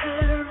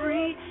deserve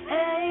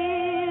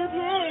rehab,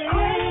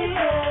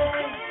 yeah.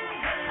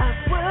 I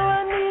swear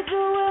I need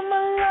you in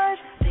my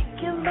life,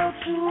 thinking about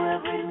you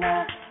every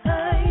night.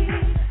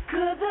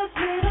 'Cause this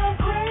means I'm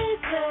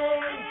crazy.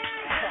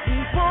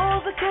 These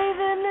walls are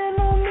caving in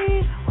on me.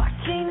 Why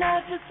can't I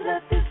just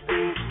let this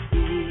be?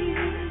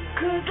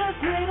 'Cause this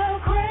means I'm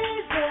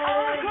crazy.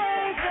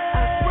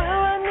 I swear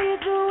I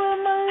need you in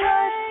my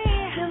life,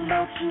 thinking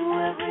about you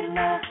every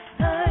night.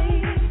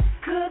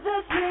 'Cause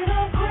this means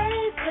I'm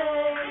crazy.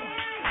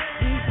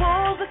 These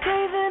walls are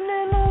caving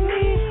in on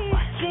me.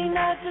 Why can't I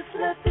just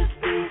let this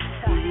be?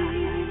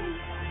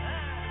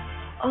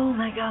 Oh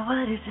my God,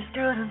 what is this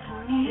girl done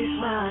for me? This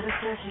wild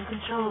obsession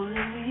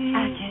controlling me. I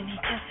can't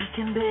eat just, I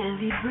can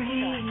barely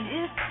breathe.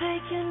 It's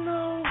taking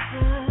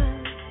over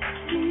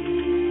me.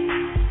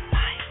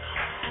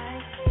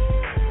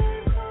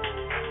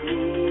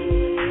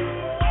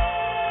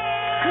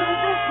 Cause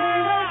this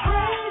means I'm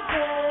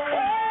crazy.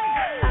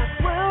 I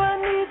swear I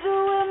need you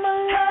in my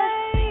life,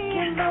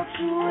 thinking about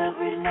you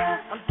every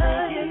night. I'm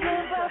thinking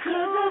about you.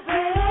 'Cause this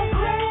means I'm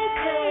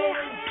crazy.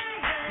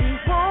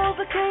 These walls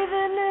are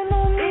caving in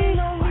on me.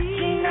 Why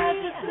can't I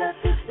just let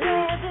this be?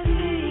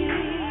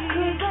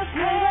 'Cause this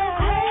means I'm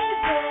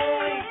crazy.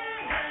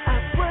 I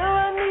swear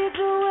I need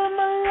you in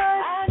my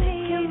life,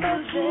 thinking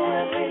about you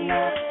every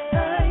night.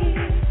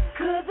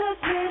 'Cause this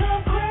means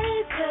I'm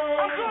crazy.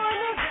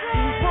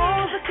 These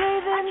walls are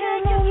caving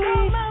in on me.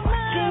 Why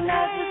can't I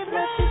just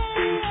let this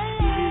be?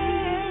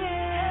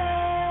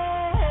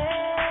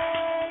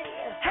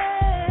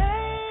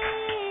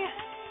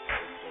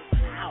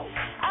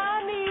 I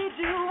need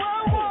you, I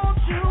want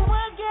you,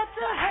 I get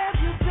to have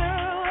you,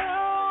 girl.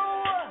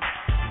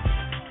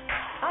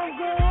 I'm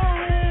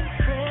going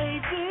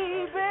crazy,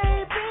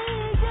 baby,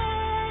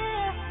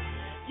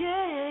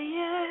 yeah.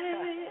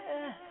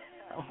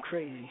 I'm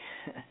crazy.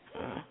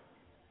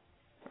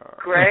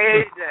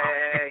 Crazy.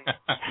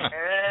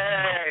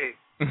 Hey.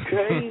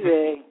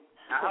 Crazy.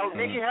 I hope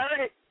Nikki heard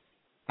it.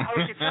 I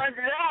hope she turned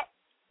it up.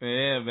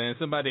 Yeah, man.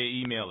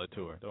 Somebody email it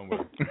to her. Don't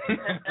worry.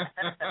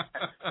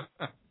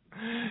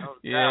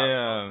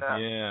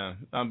 Yeah.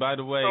 By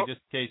the way,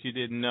 just in case you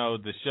didn't know,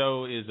 the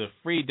show is a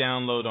free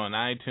download on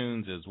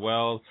iTunes as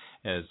well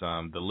as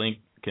the link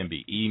can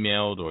be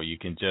emailed, or you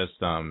can just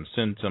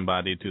send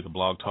somebody to the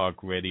Blog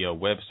Talk Radio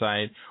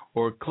website,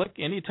 or click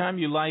anytime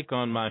you like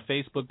on my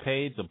Facebook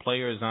page. The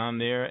player is on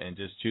there, and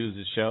just choose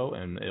the show,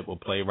 and it will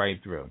play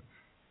right through.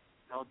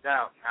 No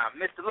doubt. Now,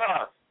 Mr.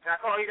 Love. Can I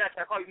call you that?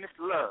 Can I call you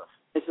Mr. Love?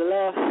 Mr.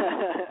 Love.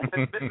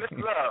 Mr.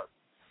 Love.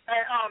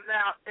 Hey,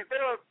 now, if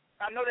there were,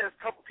 I know there's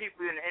a couple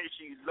people in the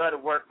industry you'd love to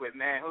work with,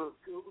 man. Who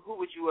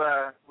would you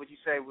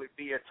say would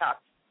be your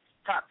top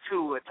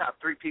two or top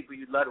three people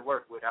you'd love to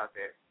work with out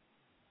there?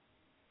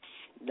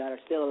 That are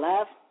still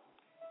alive?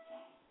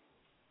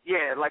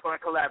 Yeah, like on a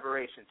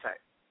collaboration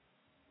type.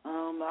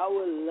 I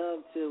would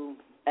love to,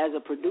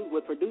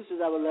 with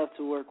producers, I would love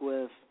to work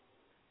with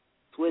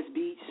Swiss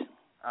Beats,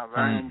 All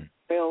right.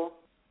 Phil,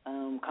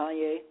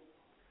 Kanye.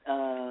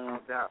 No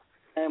doubt.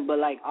 But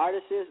like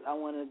artists, I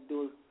want to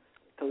do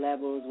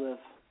collabos with.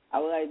 I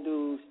would like to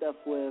do stuff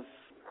with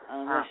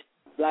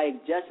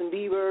like Justin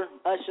Bieber,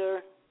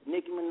 Usher,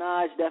 Nicki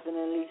Minaj,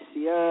 definitely.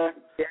 Sierra.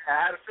 Yeah,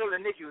 I had a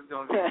feeling Nicki was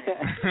going to be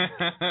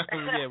there.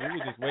 Yeah, we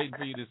were just waiting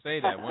for you to say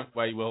that. One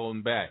while you were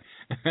holding back.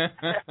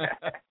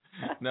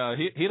 No,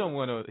 he don't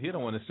want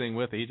to sing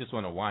with her. He just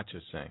want to watch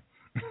her sing.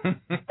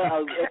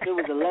 If it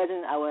was a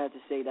legend, I would have to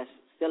say that's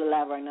still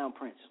alive right now,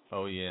 Prince.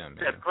 Oh yeah, man.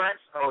 That Prince?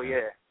 Oh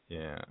yeah.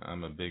 Yeah,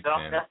 I'm a big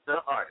fan. That's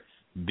the artist.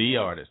 The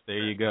artist.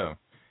 There you go.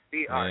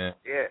 The artist.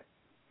 Yeah.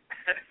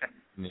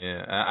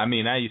 Yeah, I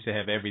mean, I used to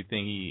have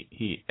everything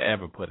he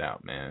ever put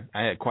out, man.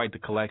 I had quite the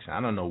collection.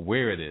 I don't know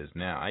where it is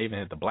now. I even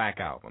had the Black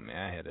Album, man.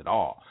 I had it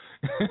all.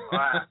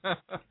 Wow.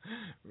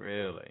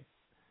 Really?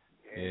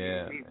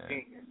 Yeah.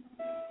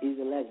 He's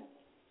a legend.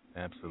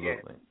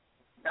 Absolutely.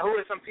 Yeah. Now, who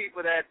are some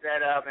people that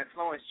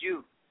influenced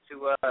you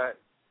to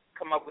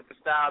come up with the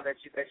style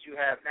that you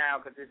have now?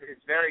 Because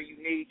it's very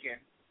unique, and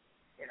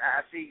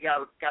I see you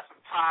got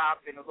some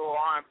pop and a little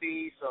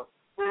R&B. So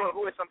who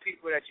are some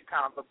people that you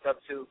kind of looked up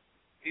to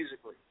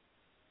musically?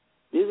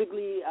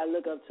 Musically, I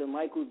look up to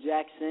Michael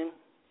Jackson,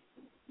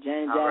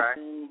 Janet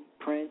Jackson,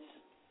 Prince,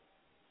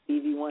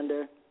 Stevie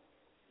Wonder,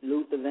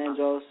 Luther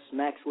Vandross,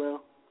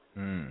 Maxwell.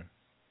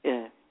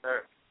 Yeah.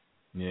 Sure.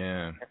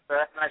 Yeah. That's a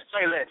nice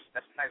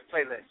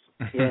playlist.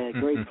 Yeah,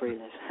 great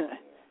playlist.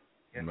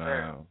 Yes,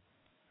 wow.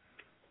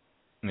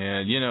 Sir.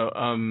 Yeah,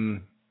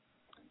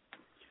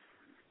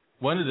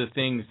 one of the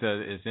things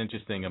that is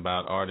interesting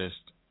about artists,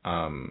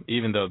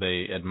 even though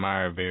they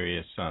admire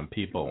various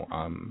people,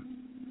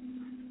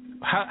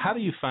 how do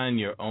you find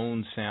your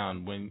own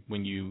sound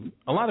when you?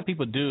 A lot of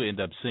people do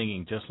end up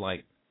singing just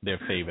like their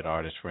favorite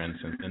artist, for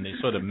instance, and they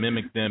sort of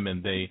mimic them,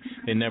 and they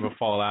never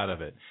fall out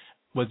of it.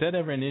 Was that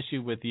ever an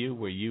issue with you,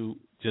 where you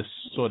just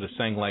sort of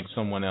sang like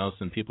someone else,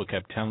 and people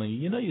kept telling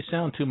you, you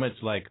sound too much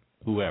like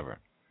whoever,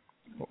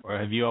 or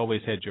have you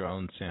always had your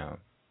own sound?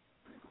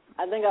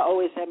 I think I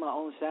always had my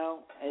own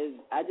sound.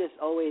 I just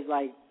always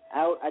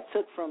I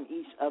took from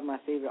each of my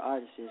favorite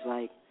artists,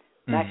 like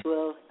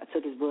Maxwell. I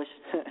took his Bush.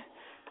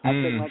 I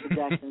took Michael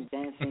Jackson's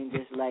dancing,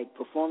 just like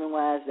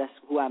performing-wise. That's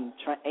who I'm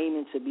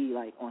aiming to be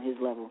like on his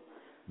level.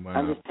 Wow.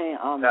 I'm just paying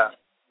homage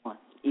on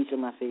each of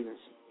my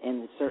favorites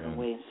in a certain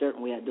way. In a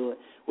certain way, I do it,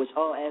 which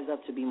all adds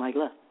up to be Mike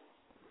Love.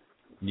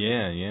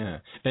 Yeah.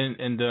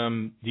 And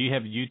do you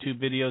have YouTube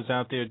videos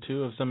out there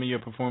too of some of your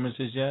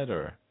performances yet,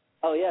 or?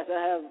 Oh yes,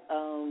 I have.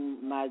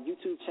 My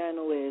YouTube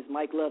channel is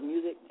Mike Love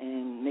Music,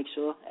 and make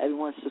sure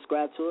everyone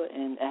subscribe to it.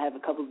 And I have a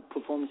couple of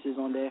performances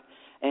on there.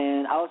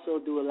 And I also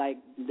do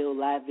little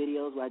live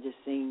videos where I just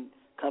sing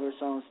cover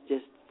songs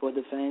just for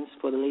the fans,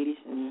 for the ladies,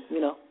 and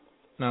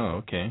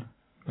Oh, okay.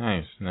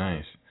 Nice.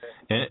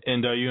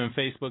 And are you on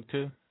Facebook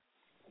too?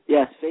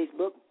 Yes,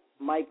 Facebook,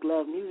 Mike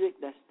Love Music.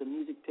 That's the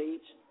music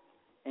page.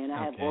 And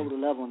I have Orbital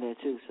Love on there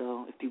too.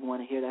 So if people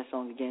want to hear that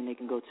song again, they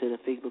can go to the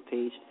Facebook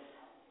page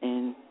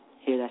and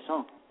hear that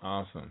song.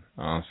 Awesome.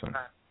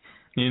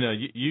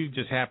 You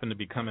just happen to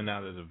be coming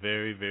out at a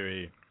very,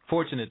 very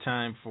fortunate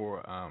time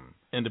for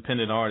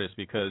independent artists,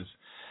 because,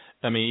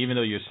 I mean, even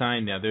though you're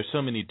signed now, there's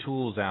so many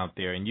tools out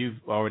there, and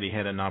you've already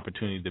had an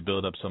opportunity to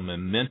build up some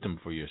momentum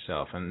for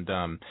yourself. And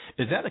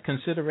is that a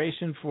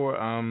consideration for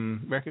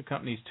record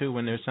companies, too,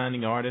 when they're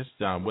signing artists,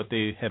 what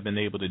they have been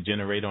able to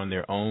generate on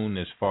their own,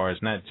 as far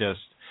as not just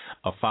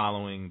a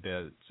following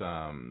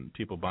that's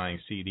people buying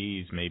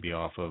CDs maybe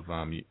off of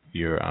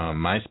your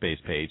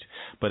MySpace page,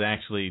 but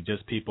actually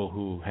just people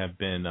who have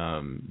been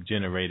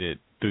generated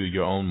through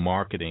your own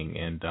marketing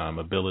and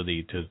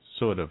ability to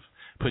sort of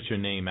put your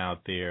name out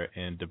there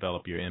and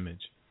develop your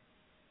image?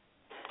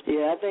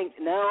 Yeah, I think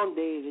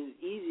nowadays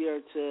it's easier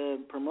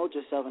to promote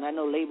yourself, and I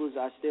know labels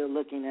are still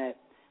looking at,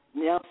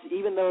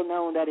 even though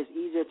knowing that it's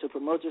easier to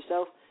promote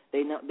yourself,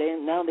 I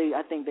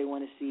think they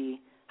want to see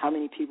how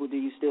many people do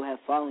you still have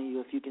following you.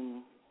 If you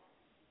can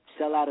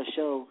sell out a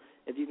show,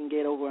 if you can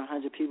get over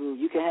 100 people,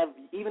 you can have,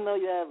 even though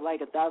you have like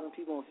 1,000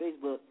 people on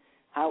Facebook,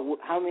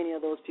 how many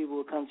of those people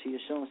will come to your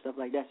show and stuff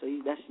like that? So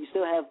you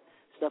still have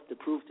stuff to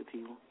prove to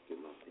people.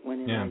 Yeah,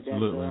 like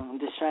absolutely. That. So I'm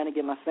just trying to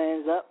get my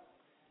fans up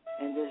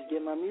and just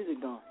get my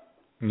music going.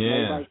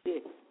 Yeah.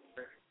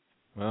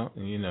 Well,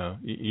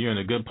 you're in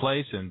a good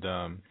place, and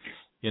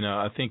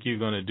I think you're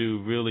going to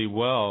do really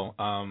well.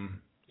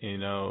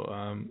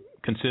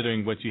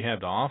 Considering what you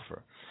have to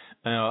offer.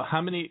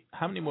 How many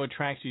more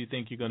tracks do you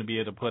think you're going to be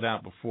able to put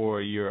out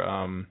before your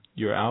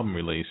album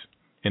release?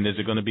 And is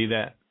it going to be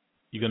that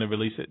you're going to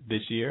release it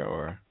this year,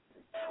 or?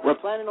 We're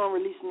planning on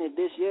releasing it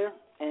this year,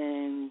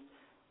 and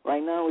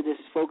right now we're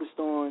just focused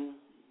on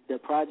the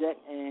project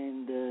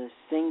and the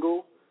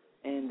single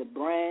and the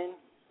brand,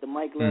 the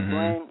Mike Love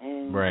brand,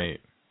 and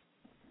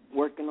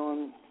working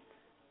on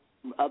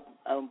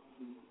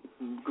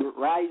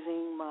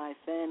rising my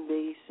fan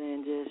base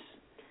and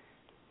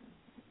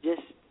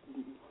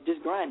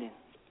just grinding.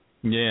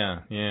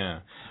 Yeah.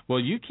 Well,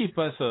 you keep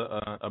us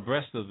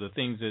abreast of the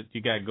things that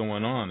you got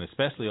going on,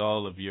 especially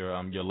all of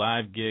your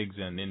live gigs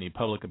and any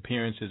public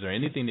appearances or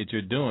anything that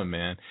you're doing,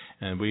 man.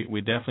 And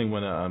we definitely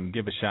want to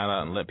give a shout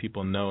out and let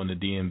people know in the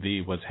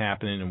DMV what's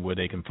happening and where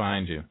they can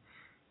find you.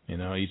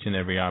 Each and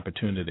every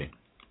opportunity.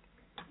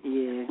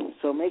 Yeah.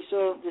 So So make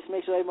sure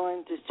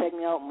everyone just check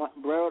me out,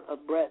 BRAAT.com,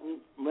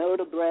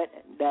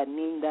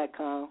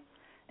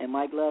 and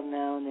Mike Love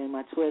now, and then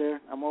my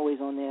Twitter. I'm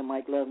always on there,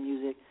 Mike Love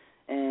Music.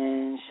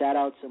 And shout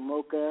out to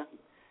Mocha,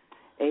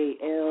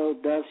 AL,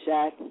 Dove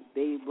Shack,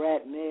 Baby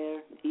Brat,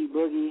 MAIR, E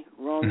Boogie,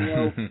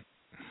 Romeo,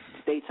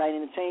 Stay Tight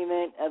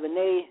Entertainment,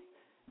 Evanay.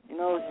 You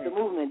know, it's the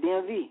movement,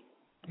 DMV.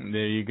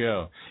 There you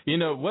go. You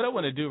know, what I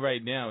want to do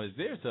right now is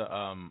there's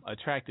a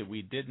track that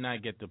we did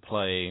not get to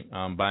play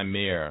by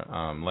MAIR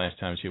last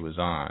time she was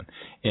on.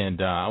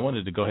 And I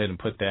wanted to go ahead and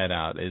put that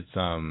out. It's,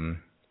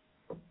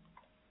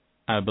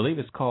 I believe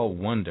it's called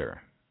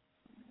Wonder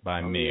by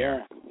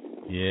MAIR.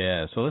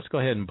 Yeah, so let's go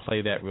ahead and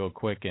play that real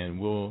quick, and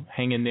we'll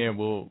hang in there.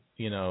 We'll,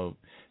 you know,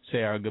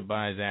 say our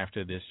goodbyes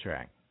after this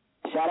track.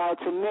 Shout out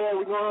to MAIR.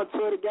 We're going on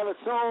tour together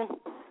soon.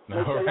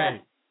 All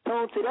right.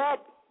 Tune to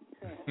that.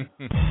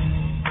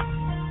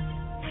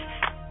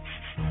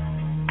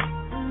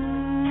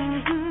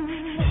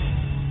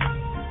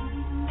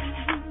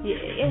 Yeah,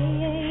 yeah,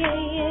 yeah, yeah,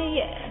 yeah,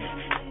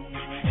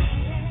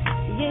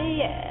 yeah,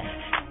 yeah,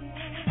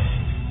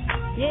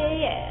 yeah,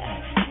 yeah.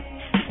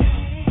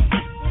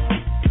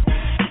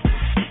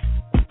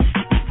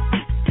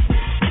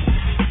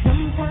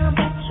 Sometimes I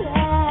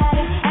try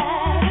to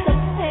hide the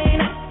pain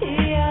I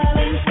feel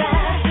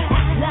inside,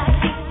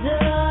 like it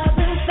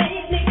doesn't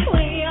fade me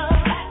clear,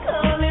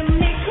 calling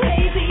me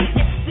crazy.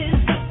 This is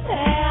the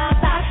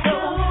path I go.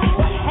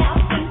 What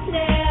happens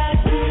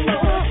next? You know,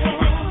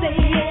 I say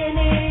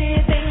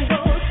anything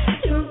goes.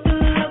 Choose to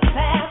look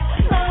past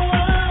my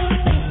world,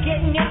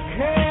 thinking you're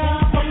curl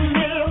for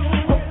me,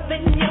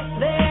 hoping you're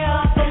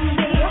there for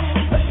me.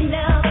 But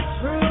now the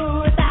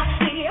truth I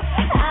see,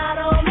 I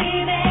don't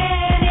mean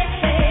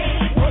anything.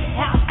 What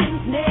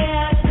happens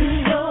next? You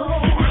know,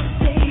 I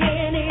say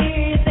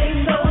anything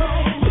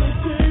goes. Choose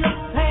to look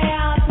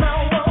past my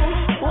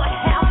woes. What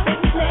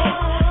happens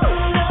next? Who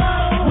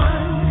knows?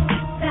 One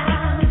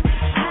time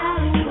I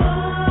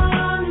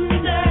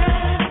wonder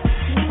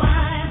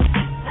why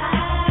I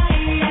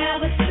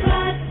ever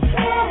trusted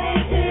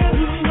you.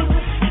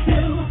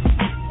 Two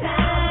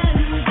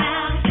times I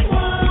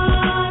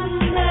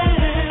wonder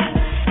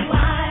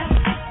why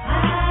I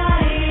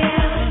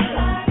ever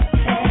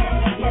trusted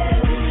you.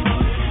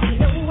 You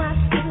know I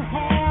still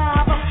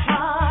have a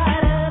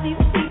part of you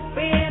deep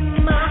in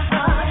my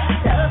heart.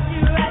 Loved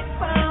you right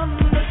from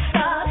the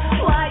start.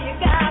 Why you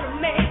gotta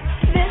make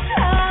this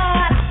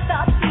hard? I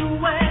thought you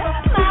were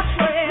my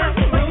friend.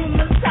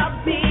 Rumors are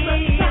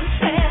being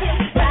spread,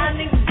 trying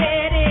to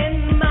get in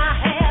my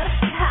head.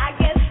 I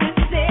guess this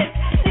is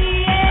the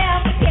end.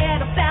 Forget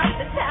about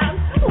the times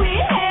we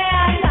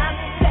had. Not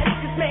that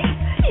just makes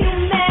you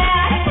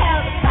mad.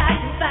 Held us back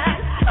and fine.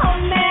 Oh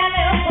man,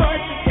 it was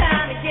just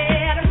trying to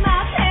get in my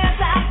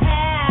pants. I've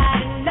had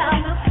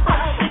enough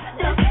of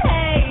this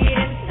hate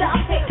and stuff.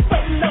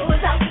 But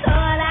those I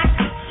thought I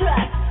could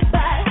trust,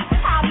 but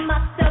I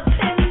must have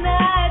been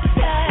the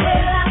judge.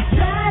 Well, I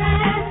tried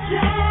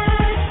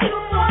to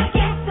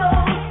forget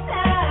those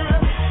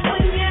times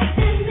when you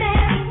did me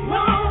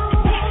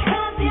wrong,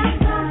 because you're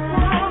so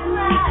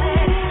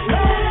right.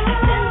 But it's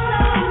been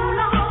so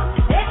long,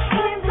 it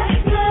seems like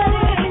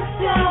blood is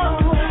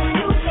shown.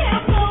 You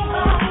can't go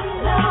on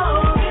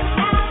alone,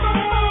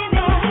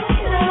 baby,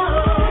 no.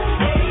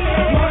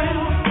 One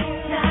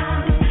time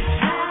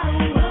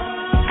I wonder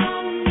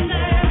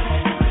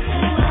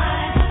why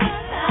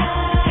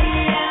I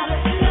ever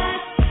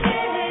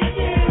trusted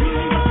you.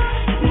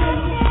 Two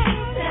times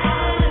I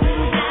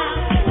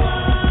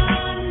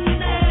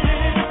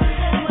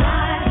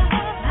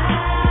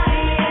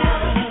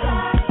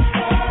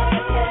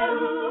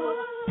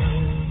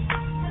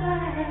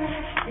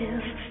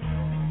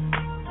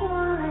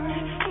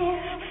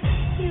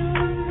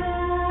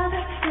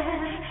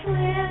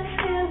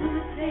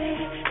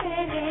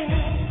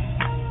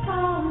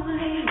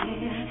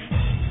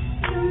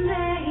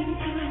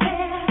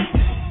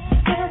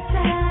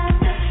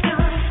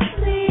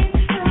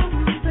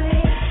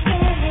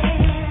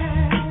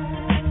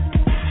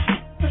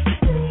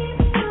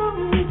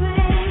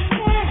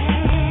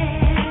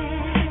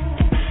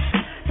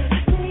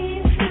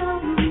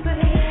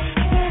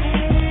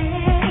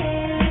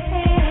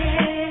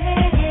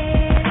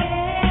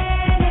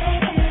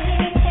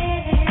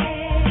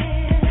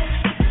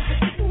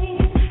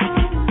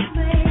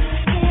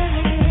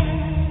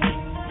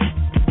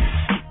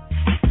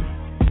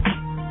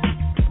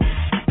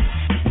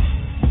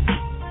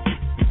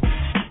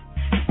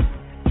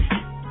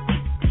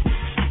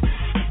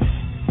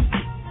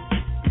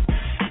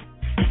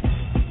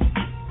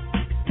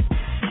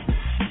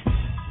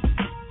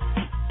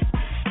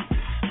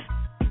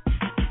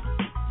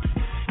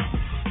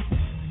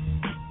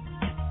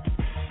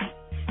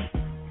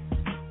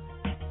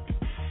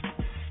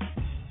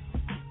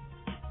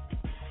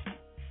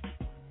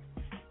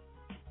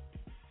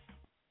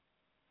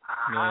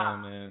Yeah,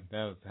 man,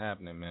 that was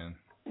happening, man.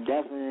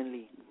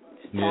 Definitely.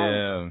 It's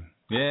talent.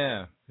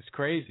 Yeah, it's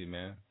crazy,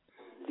 man.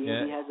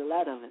 DMV has a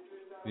lot of it.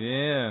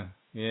 Yeah,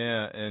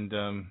 and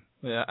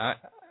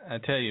I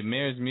tell you,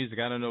 MAIR's music,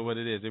 I don't know what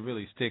it is. It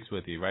really sticks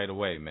with you right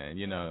away, man.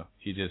 You know,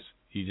 you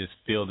you just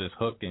feel this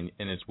hook and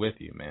it's with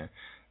you, man.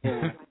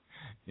 Yeah.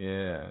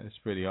 Yeah, it's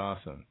pretty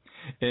awesome.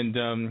 And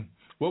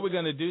what we're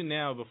going to do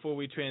now before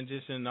we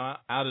transition out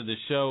of the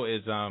show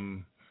is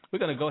we're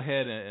going to go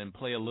ahead and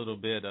play a little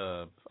bit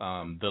of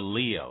the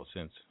Leo,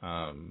 since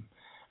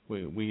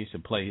we used to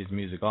play his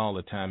music all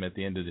the time at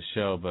the end of the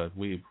show, but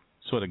we've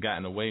sort of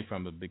gotten away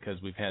from it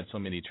because we've had so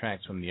many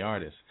tracks from the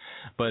artist.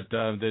 But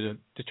the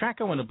track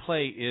I want to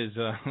play is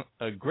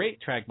a great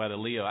track by the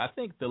Leo. I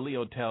think the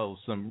Leo tells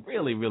some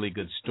really, really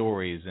good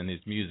stories in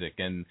his music,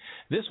 and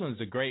this one's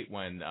a great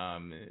one,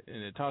 and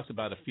it talks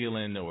about a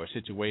feeling or a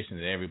situation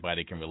that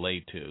everybody can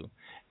relate to,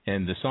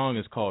 and the song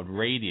is called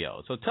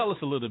Radio. So tell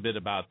us a little bit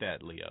about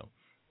that, Leo.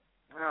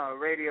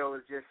 Radio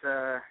is just,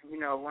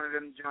 one of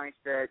them joints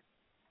that,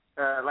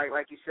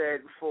 like you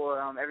said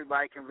before,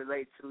 everybody can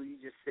relate to. You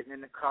just sitting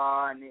in the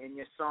car and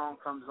your song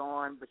comes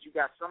on, but you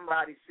got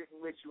somebody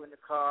sitting with you in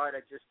the car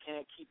that just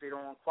can't keep it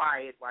on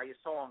quiet while your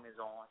song is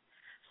on.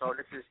 So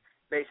this is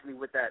basically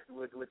what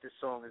this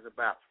song is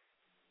about.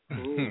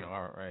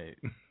 All right.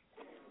 Can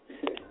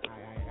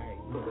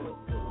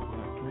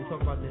we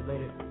talk about this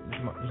later?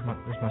 This my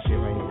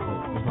shit right here.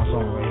 This my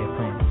song right here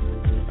playing.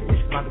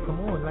 It's about to come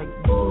on. Like,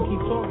 you gonna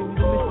keep talking, we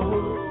gonna miss the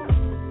whole.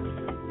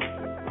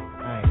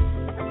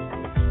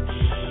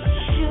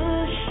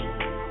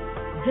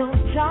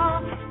 Don't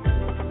talk,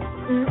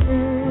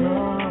 no.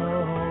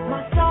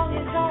 My song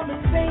is on the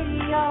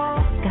radio.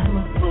 Got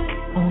my foot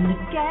on the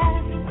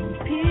gas and I'm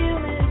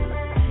peeling.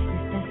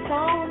 It's that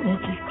song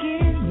that just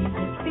gives me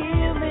that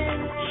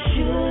feeling.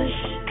 Shush,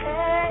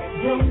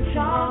 hey, don't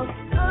talk,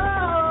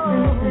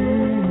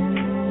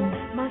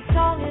 My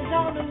song is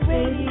on the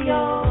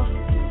radio,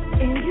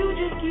 and you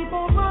just keep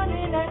on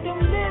running at them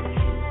lips.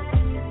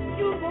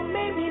 You gon'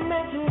 make me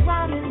mess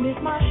around and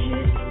miss my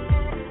shit.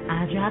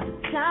 I drop the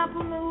top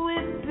on the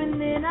whip and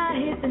then I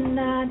hit the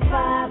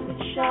 9-5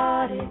 with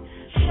shorty.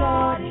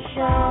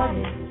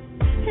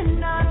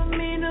 And I don't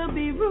mean to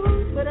be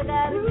rude, but I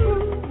gotta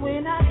prove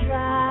when I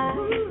drive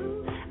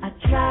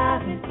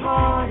and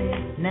party.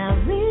 Now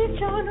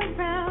reach on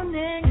around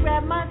and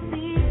grab my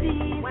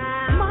CD.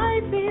 Wow.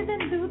 Might be the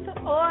Luther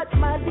or it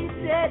might be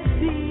Teddy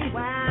B.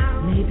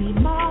 Wow. Maybe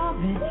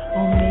Marvin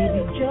or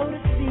maybe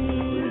Jodeci.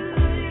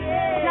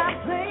 Stop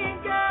playing,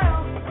 girl,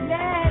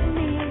 let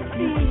me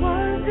see.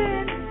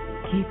 Swerving,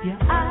 keep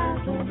your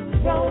eyes on the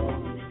road.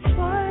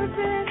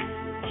 Swerving,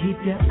 keep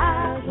your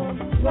eyes on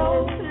the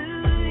road.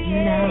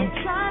 Now I'm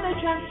trying to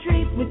drive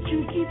straight, but you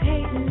keep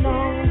hating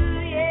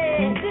on.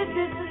 And this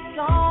is the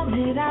song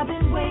that I've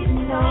been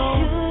waiting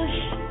on. Shush,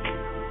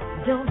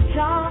 don't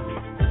talk.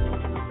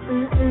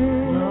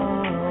 No.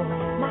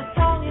 My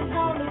song is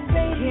on the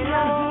radio.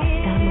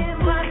 Got my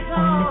foot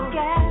on the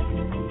gas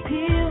and I'm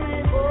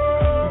peeling.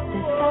 It's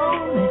the song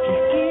that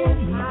just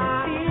gives me the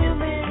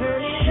feeling.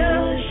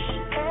 Shush,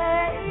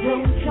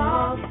 don't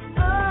talk.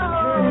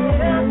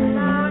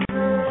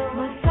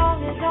 My song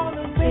is on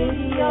the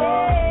radio.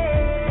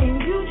 And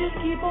you just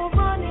keep on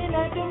running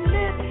at them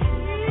lips.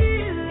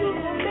 You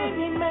gon' make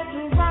me mess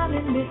around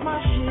and miss my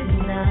shit.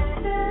 Now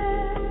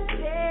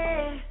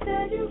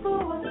there you go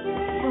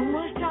again. So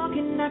much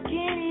talking I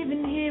can't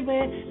even hear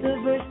where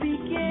the verse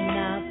begins.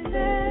 Now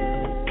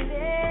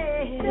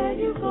there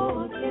you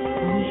go again.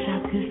 I wish I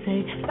could say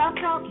stop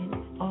talking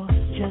or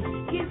just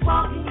keep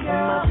walking,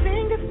 girl. My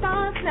fingers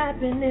start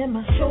snapping and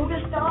my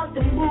shoulders start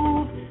to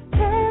move.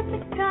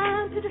 Perfect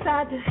time to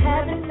decide to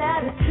have an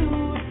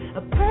attitude.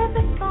 A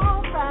perfect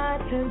song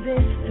ride turns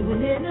into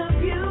an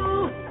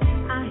interview.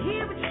 I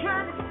hear what you're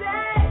trying to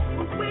say,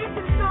 but wait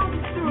till the song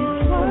is through.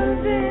 You're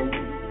swerving,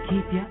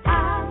 keep your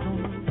eyes on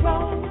the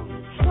road.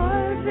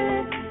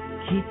 Swerving,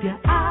 keep your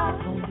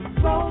eyes on the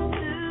road.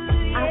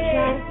 I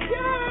try to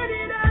turn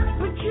it up,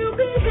 but you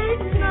be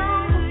hating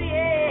on.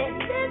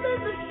 This is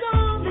the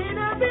song that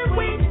I've been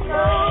waiting on.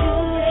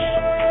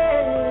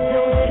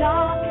 Don't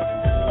talk.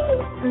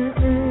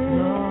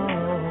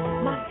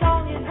 My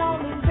song is on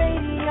the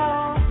radio.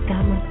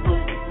 Got my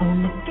foot on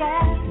the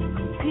gas and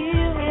I'm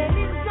peeling. And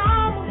it's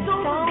almost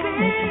over,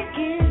 baby.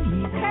 Give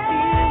me the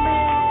feeling.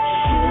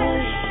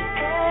 Shush,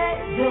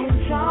 don't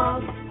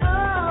talk.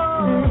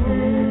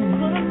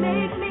 Gonna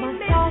make me my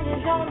song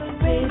is on the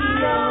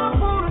radio. I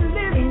wanna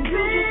live and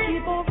you just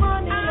keep on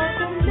running like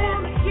I'm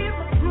living. Keep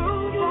a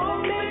groove.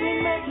 Gonna make me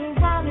mess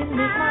around and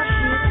miss my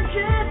shit. I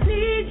just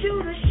need you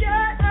to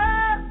shut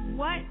up.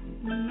 What?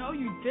 No,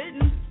 you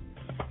didn't.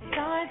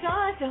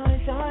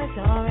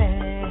 Sorry.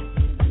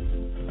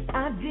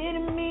 I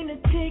didn't mean to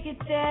take it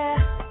there.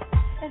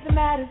 As a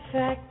matter of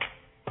fact,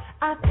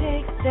 I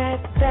take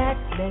that back.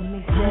 Let me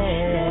say,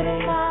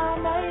 little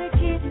mama, you're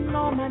getting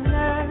on my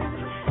nerves.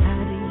 How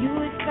do you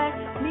expect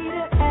me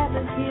to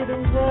ever hear the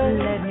word?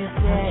 Let me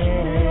say,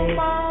 little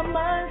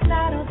mama, it's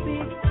not a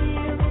big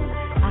deal.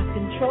 I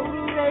control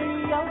the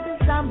radio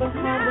 'cause I'm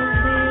behind the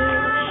wheel.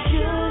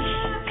 Shush,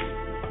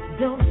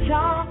 don't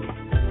talk.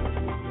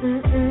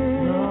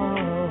 No.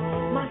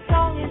 My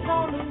song is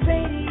on the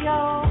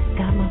radio.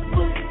 Got my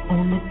foot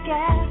on the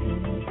gas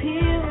and I'm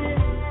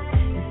peeling.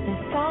 It's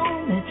that song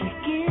that just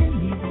gives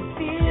me the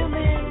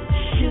feeling.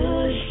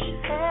 Shush,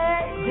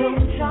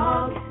 don't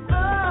talk.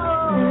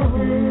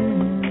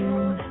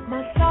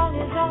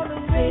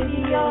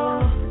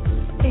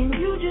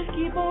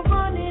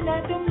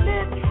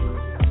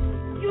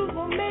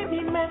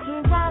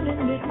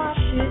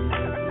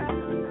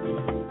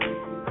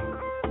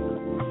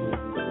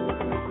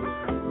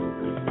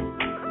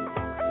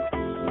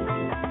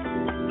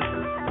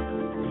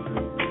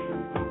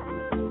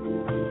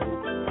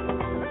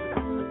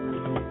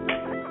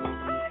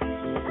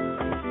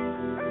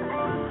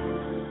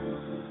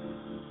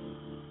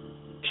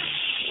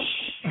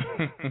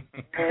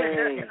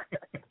 Hey.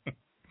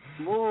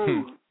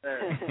 Smooth.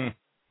 Oh,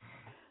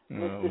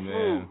 Mr. man.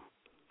 Smooth.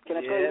 Can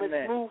I call you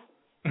Mr. Smooth?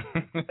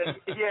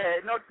 Yeah,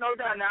 no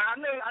doubt. Now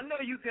I know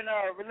you can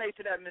relate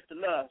to that, Mr.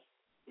 Love.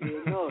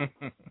 You know.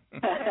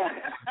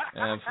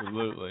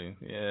 Absolutely.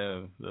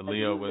 Yeah, the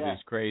Leo with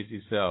his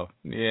crazy self.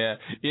 Yeah.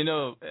 You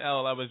know,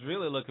 Al, I was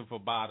really looking for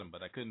Bottom,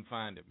 but I couldn't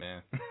find it,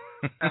 man.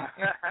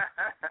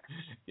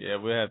 Yeah,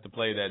 we'll have to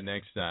play that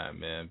next time,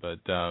 man. But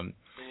yeah,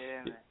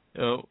 man.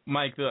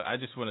 Mike, look, I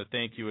just want to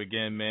thank you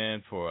again,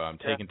 man, for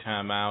taking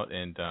time out.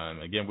 And,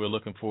 again, we're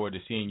looking forward to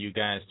seeing you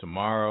guys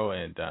tomorrow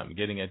and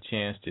getting a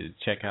chance to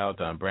check out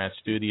BRAAT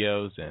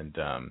Studios. And,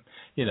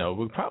 you know,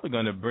 we're probably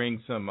going to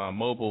bring some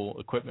mobile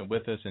equipment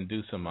with us and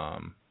do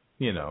some,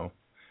 you know,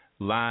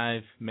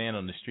 live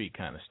man-on-the-street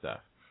kind of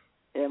stuff.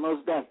 Yeah,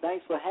 most definitely.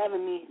 Thanks for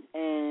having me.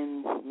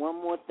 And one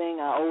more thing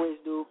I always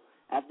do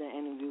after an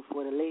interview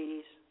for the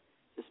ladies,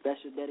 the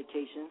special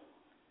dedication.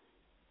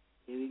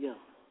 Here we go.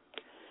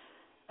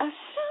 I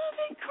should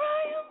be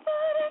crying,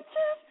 but I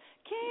just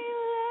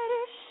can't let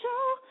it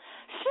show.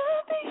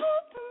 Should be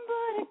hoping,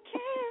 but I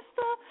can't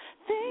stop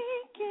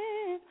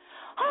thinking.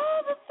 All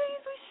the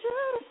things we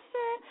should have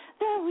said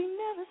that we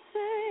never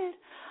said.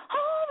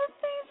 All the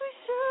things we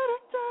should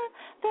have done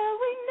that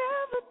we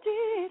never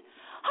did.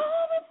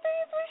 All the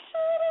things we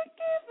should have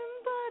given,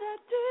 but I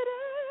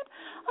didn't.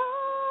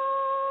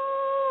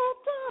 Oh,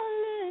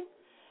 darling,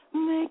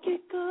 make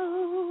it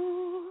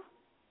go.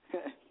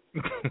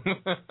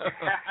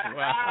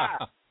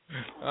 Wow.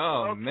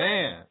 Oh, Okay.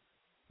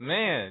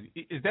 Man,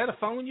 is that a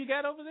phone you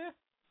got over there?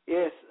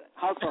 Yes,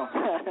 house phone.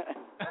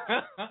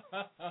 I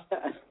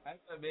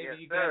thought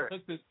maybe you guys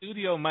hooked the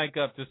studio mic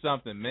up to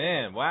something.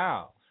 Man,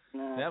 wow.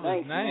 Nah, that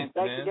thanks, was nice, man.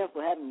 Thanks again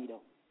for having me,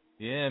 though.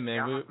 Yeah, man.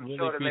 Yeah, we I'm really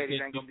sure the appreciate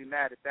ladies ain't going to be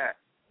mad at that.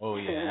 Oh,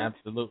 yeah,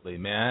 absolutely,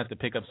 man. I have to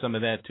pick up some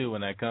of that, too,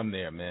 when I come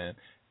there, man.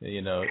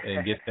 You know,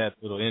 and get that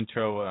little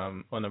intro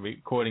on a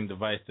recording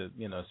device that,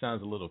 you know,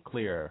 sounds a little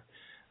clearer.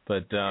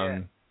 But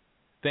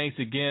thanks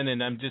again,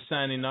 and I'm just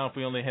signing off.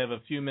 We only have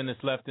a few minutes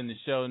left in the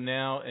show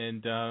now,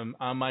 and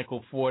I'm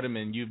Michael Fordham,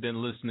 and you've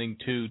been listening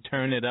to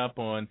Turn It Up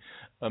on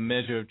A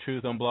Measure of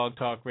Truth on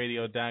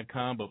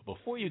blogtalkradio.com. But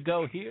before you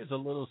go, here's a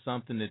little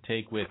something to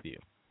take with you.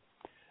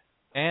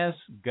 Ask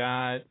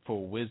God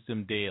for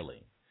wisdom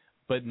daily,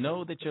 but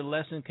know that your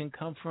lesson can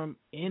come from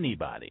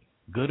anybody,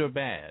 good or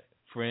bad,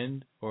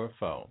 friend or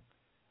foe.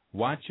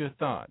 Watch your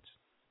thoughts.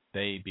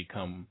 They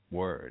become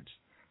words.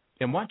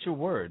 And watch your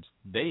words.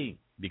 They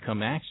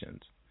become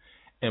actions.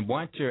 And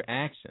watch your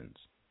actions.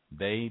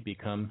 They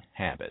become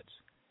habits.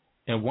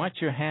 And watch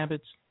your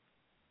habits.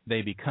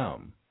 They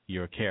become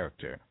your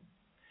character.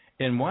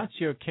 And watch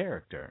your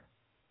character.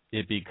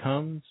 It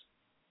becomes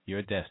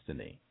your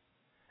destiny.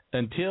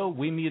 Until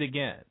we meet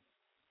again,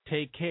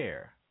 take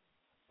care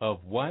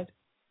of what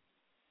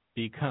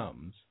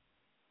becomes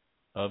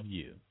of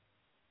you.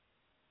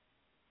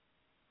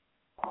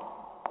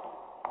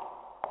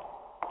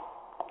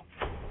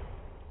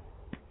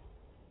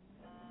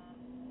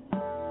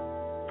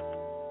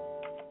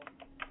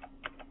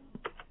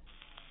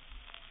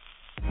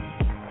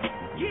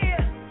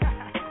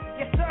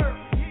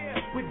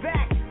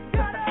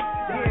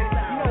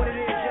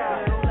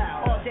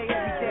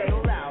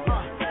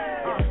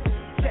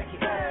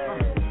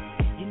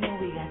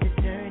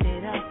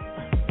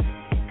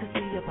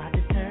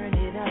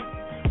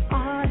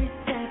 Artists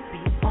that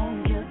be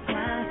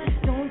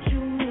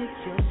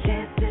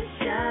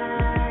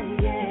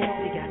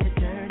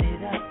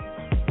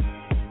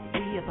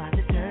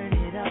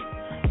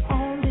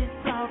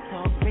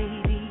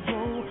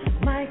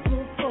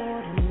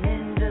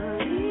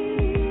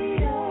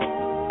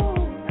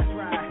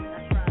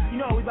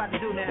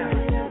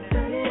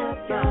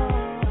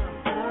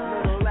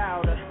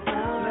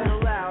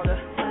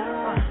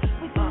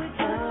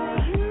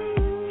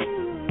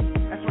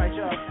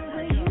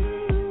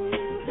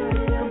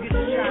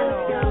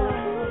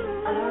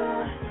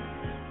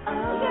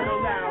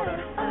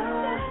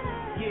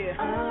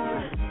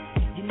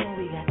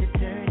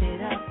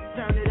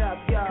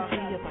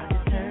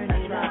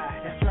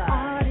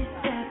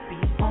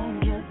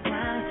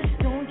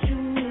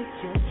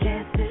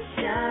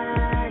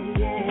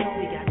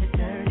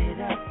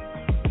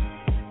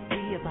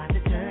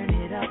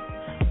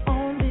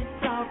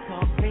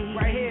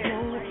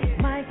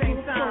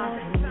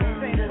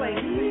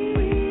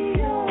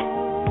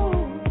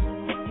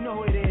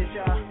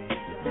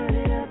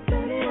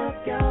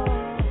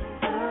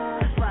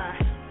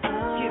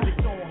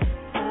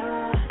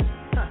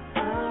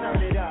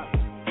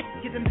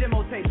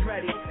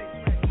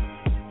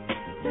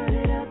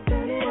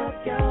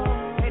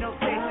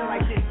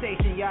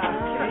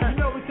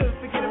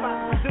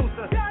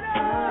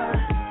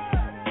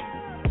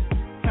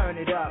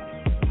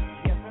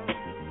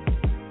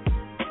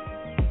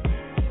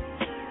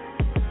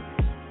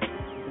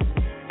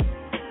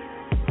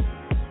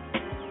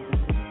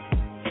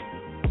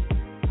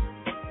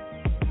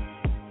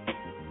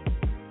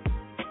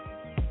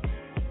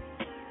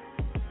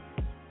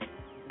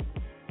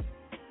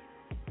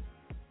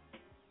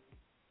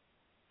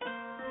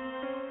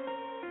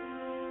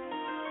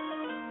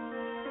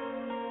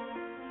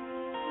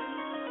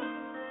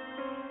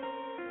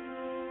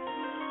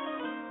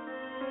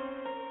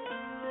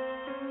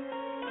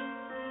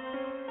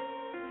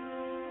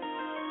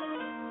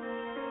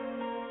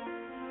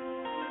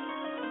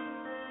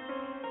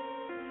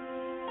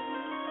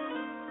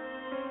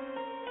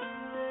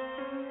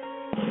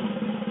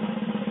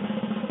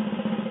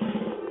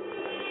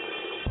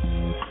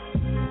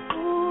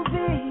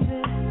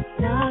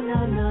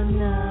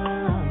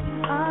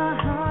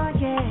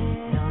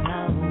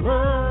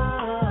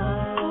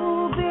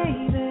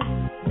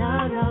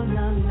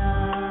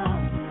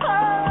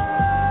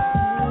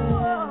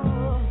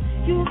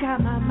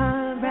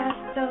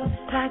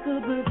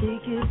like a birthday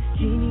gift.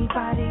 Genie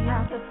body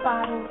out the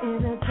bottle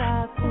in a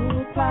top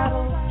full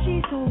throttle.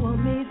 She's so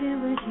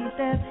amazing when she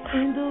steps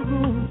in the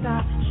room.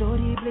 Stop,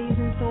 shorty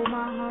blazing, so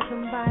my heart,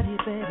 somebody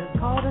better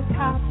call the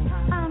cops.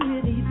 I'm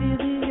really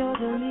feeling your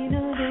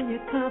demeanor and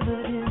your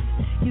confidence.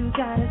 You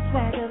got a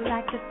swagger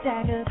like a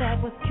dagger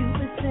that was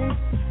Cupid.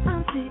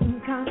 I'm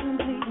sitting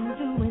contemplating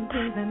doing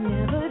things I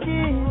never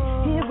did.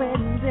 Hear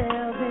wedding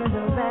bells and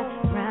the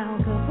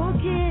wraparound couple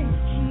kids.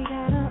 She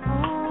got her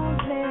own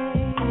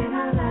place, and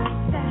I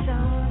like that.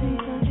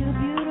 Shawty's such a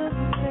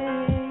beautiful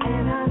face,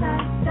 and I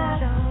like that.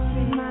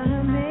 She's my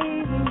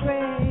amazing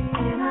grace,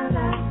 and I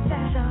like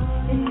that.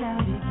 And now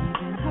you're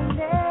keeping her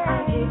leg.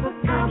 I keep her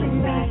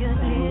coming back a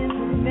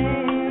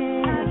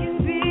gentleman. I can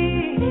be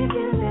if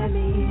you let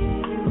me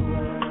in.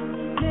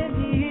 Let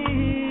me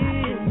in. I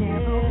can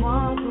never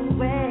walk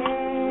away.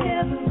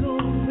 Never go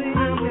away.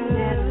 I will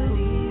never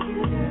leave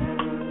you, girl.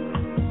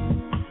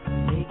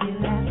 Make it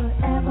last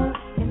forever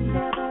and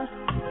ever,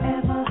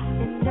 ever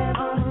and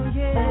ever,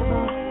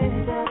 ever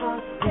and ever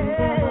and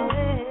ever.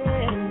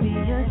 I can be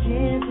a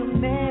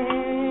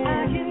gentleman.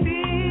 I can be.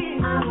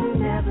 I will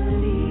never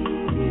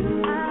leave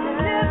you. I will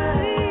never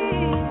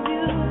leave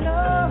you. No,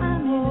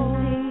 I'm in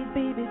the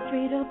baby,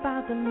 straight up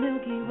out the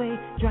Milky Way,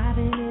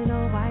 driving in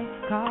a white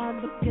car,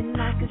 looking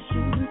like a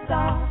shooting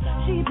star.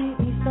 She made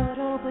me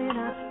stutter when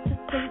I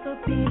took things for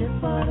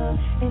peanut butter.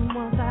 And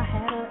once I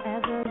had her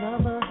as a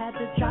lover, had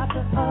to drop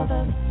the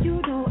others.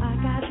 You know I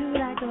got you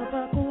like the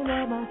buckle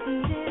of my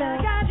seat.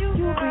 I got you.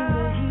 You bring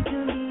the heat to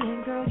me,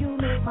 and girl, you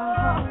make my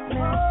heart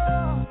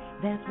melt.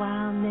 That's why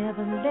I'll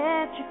never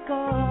let you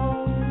go.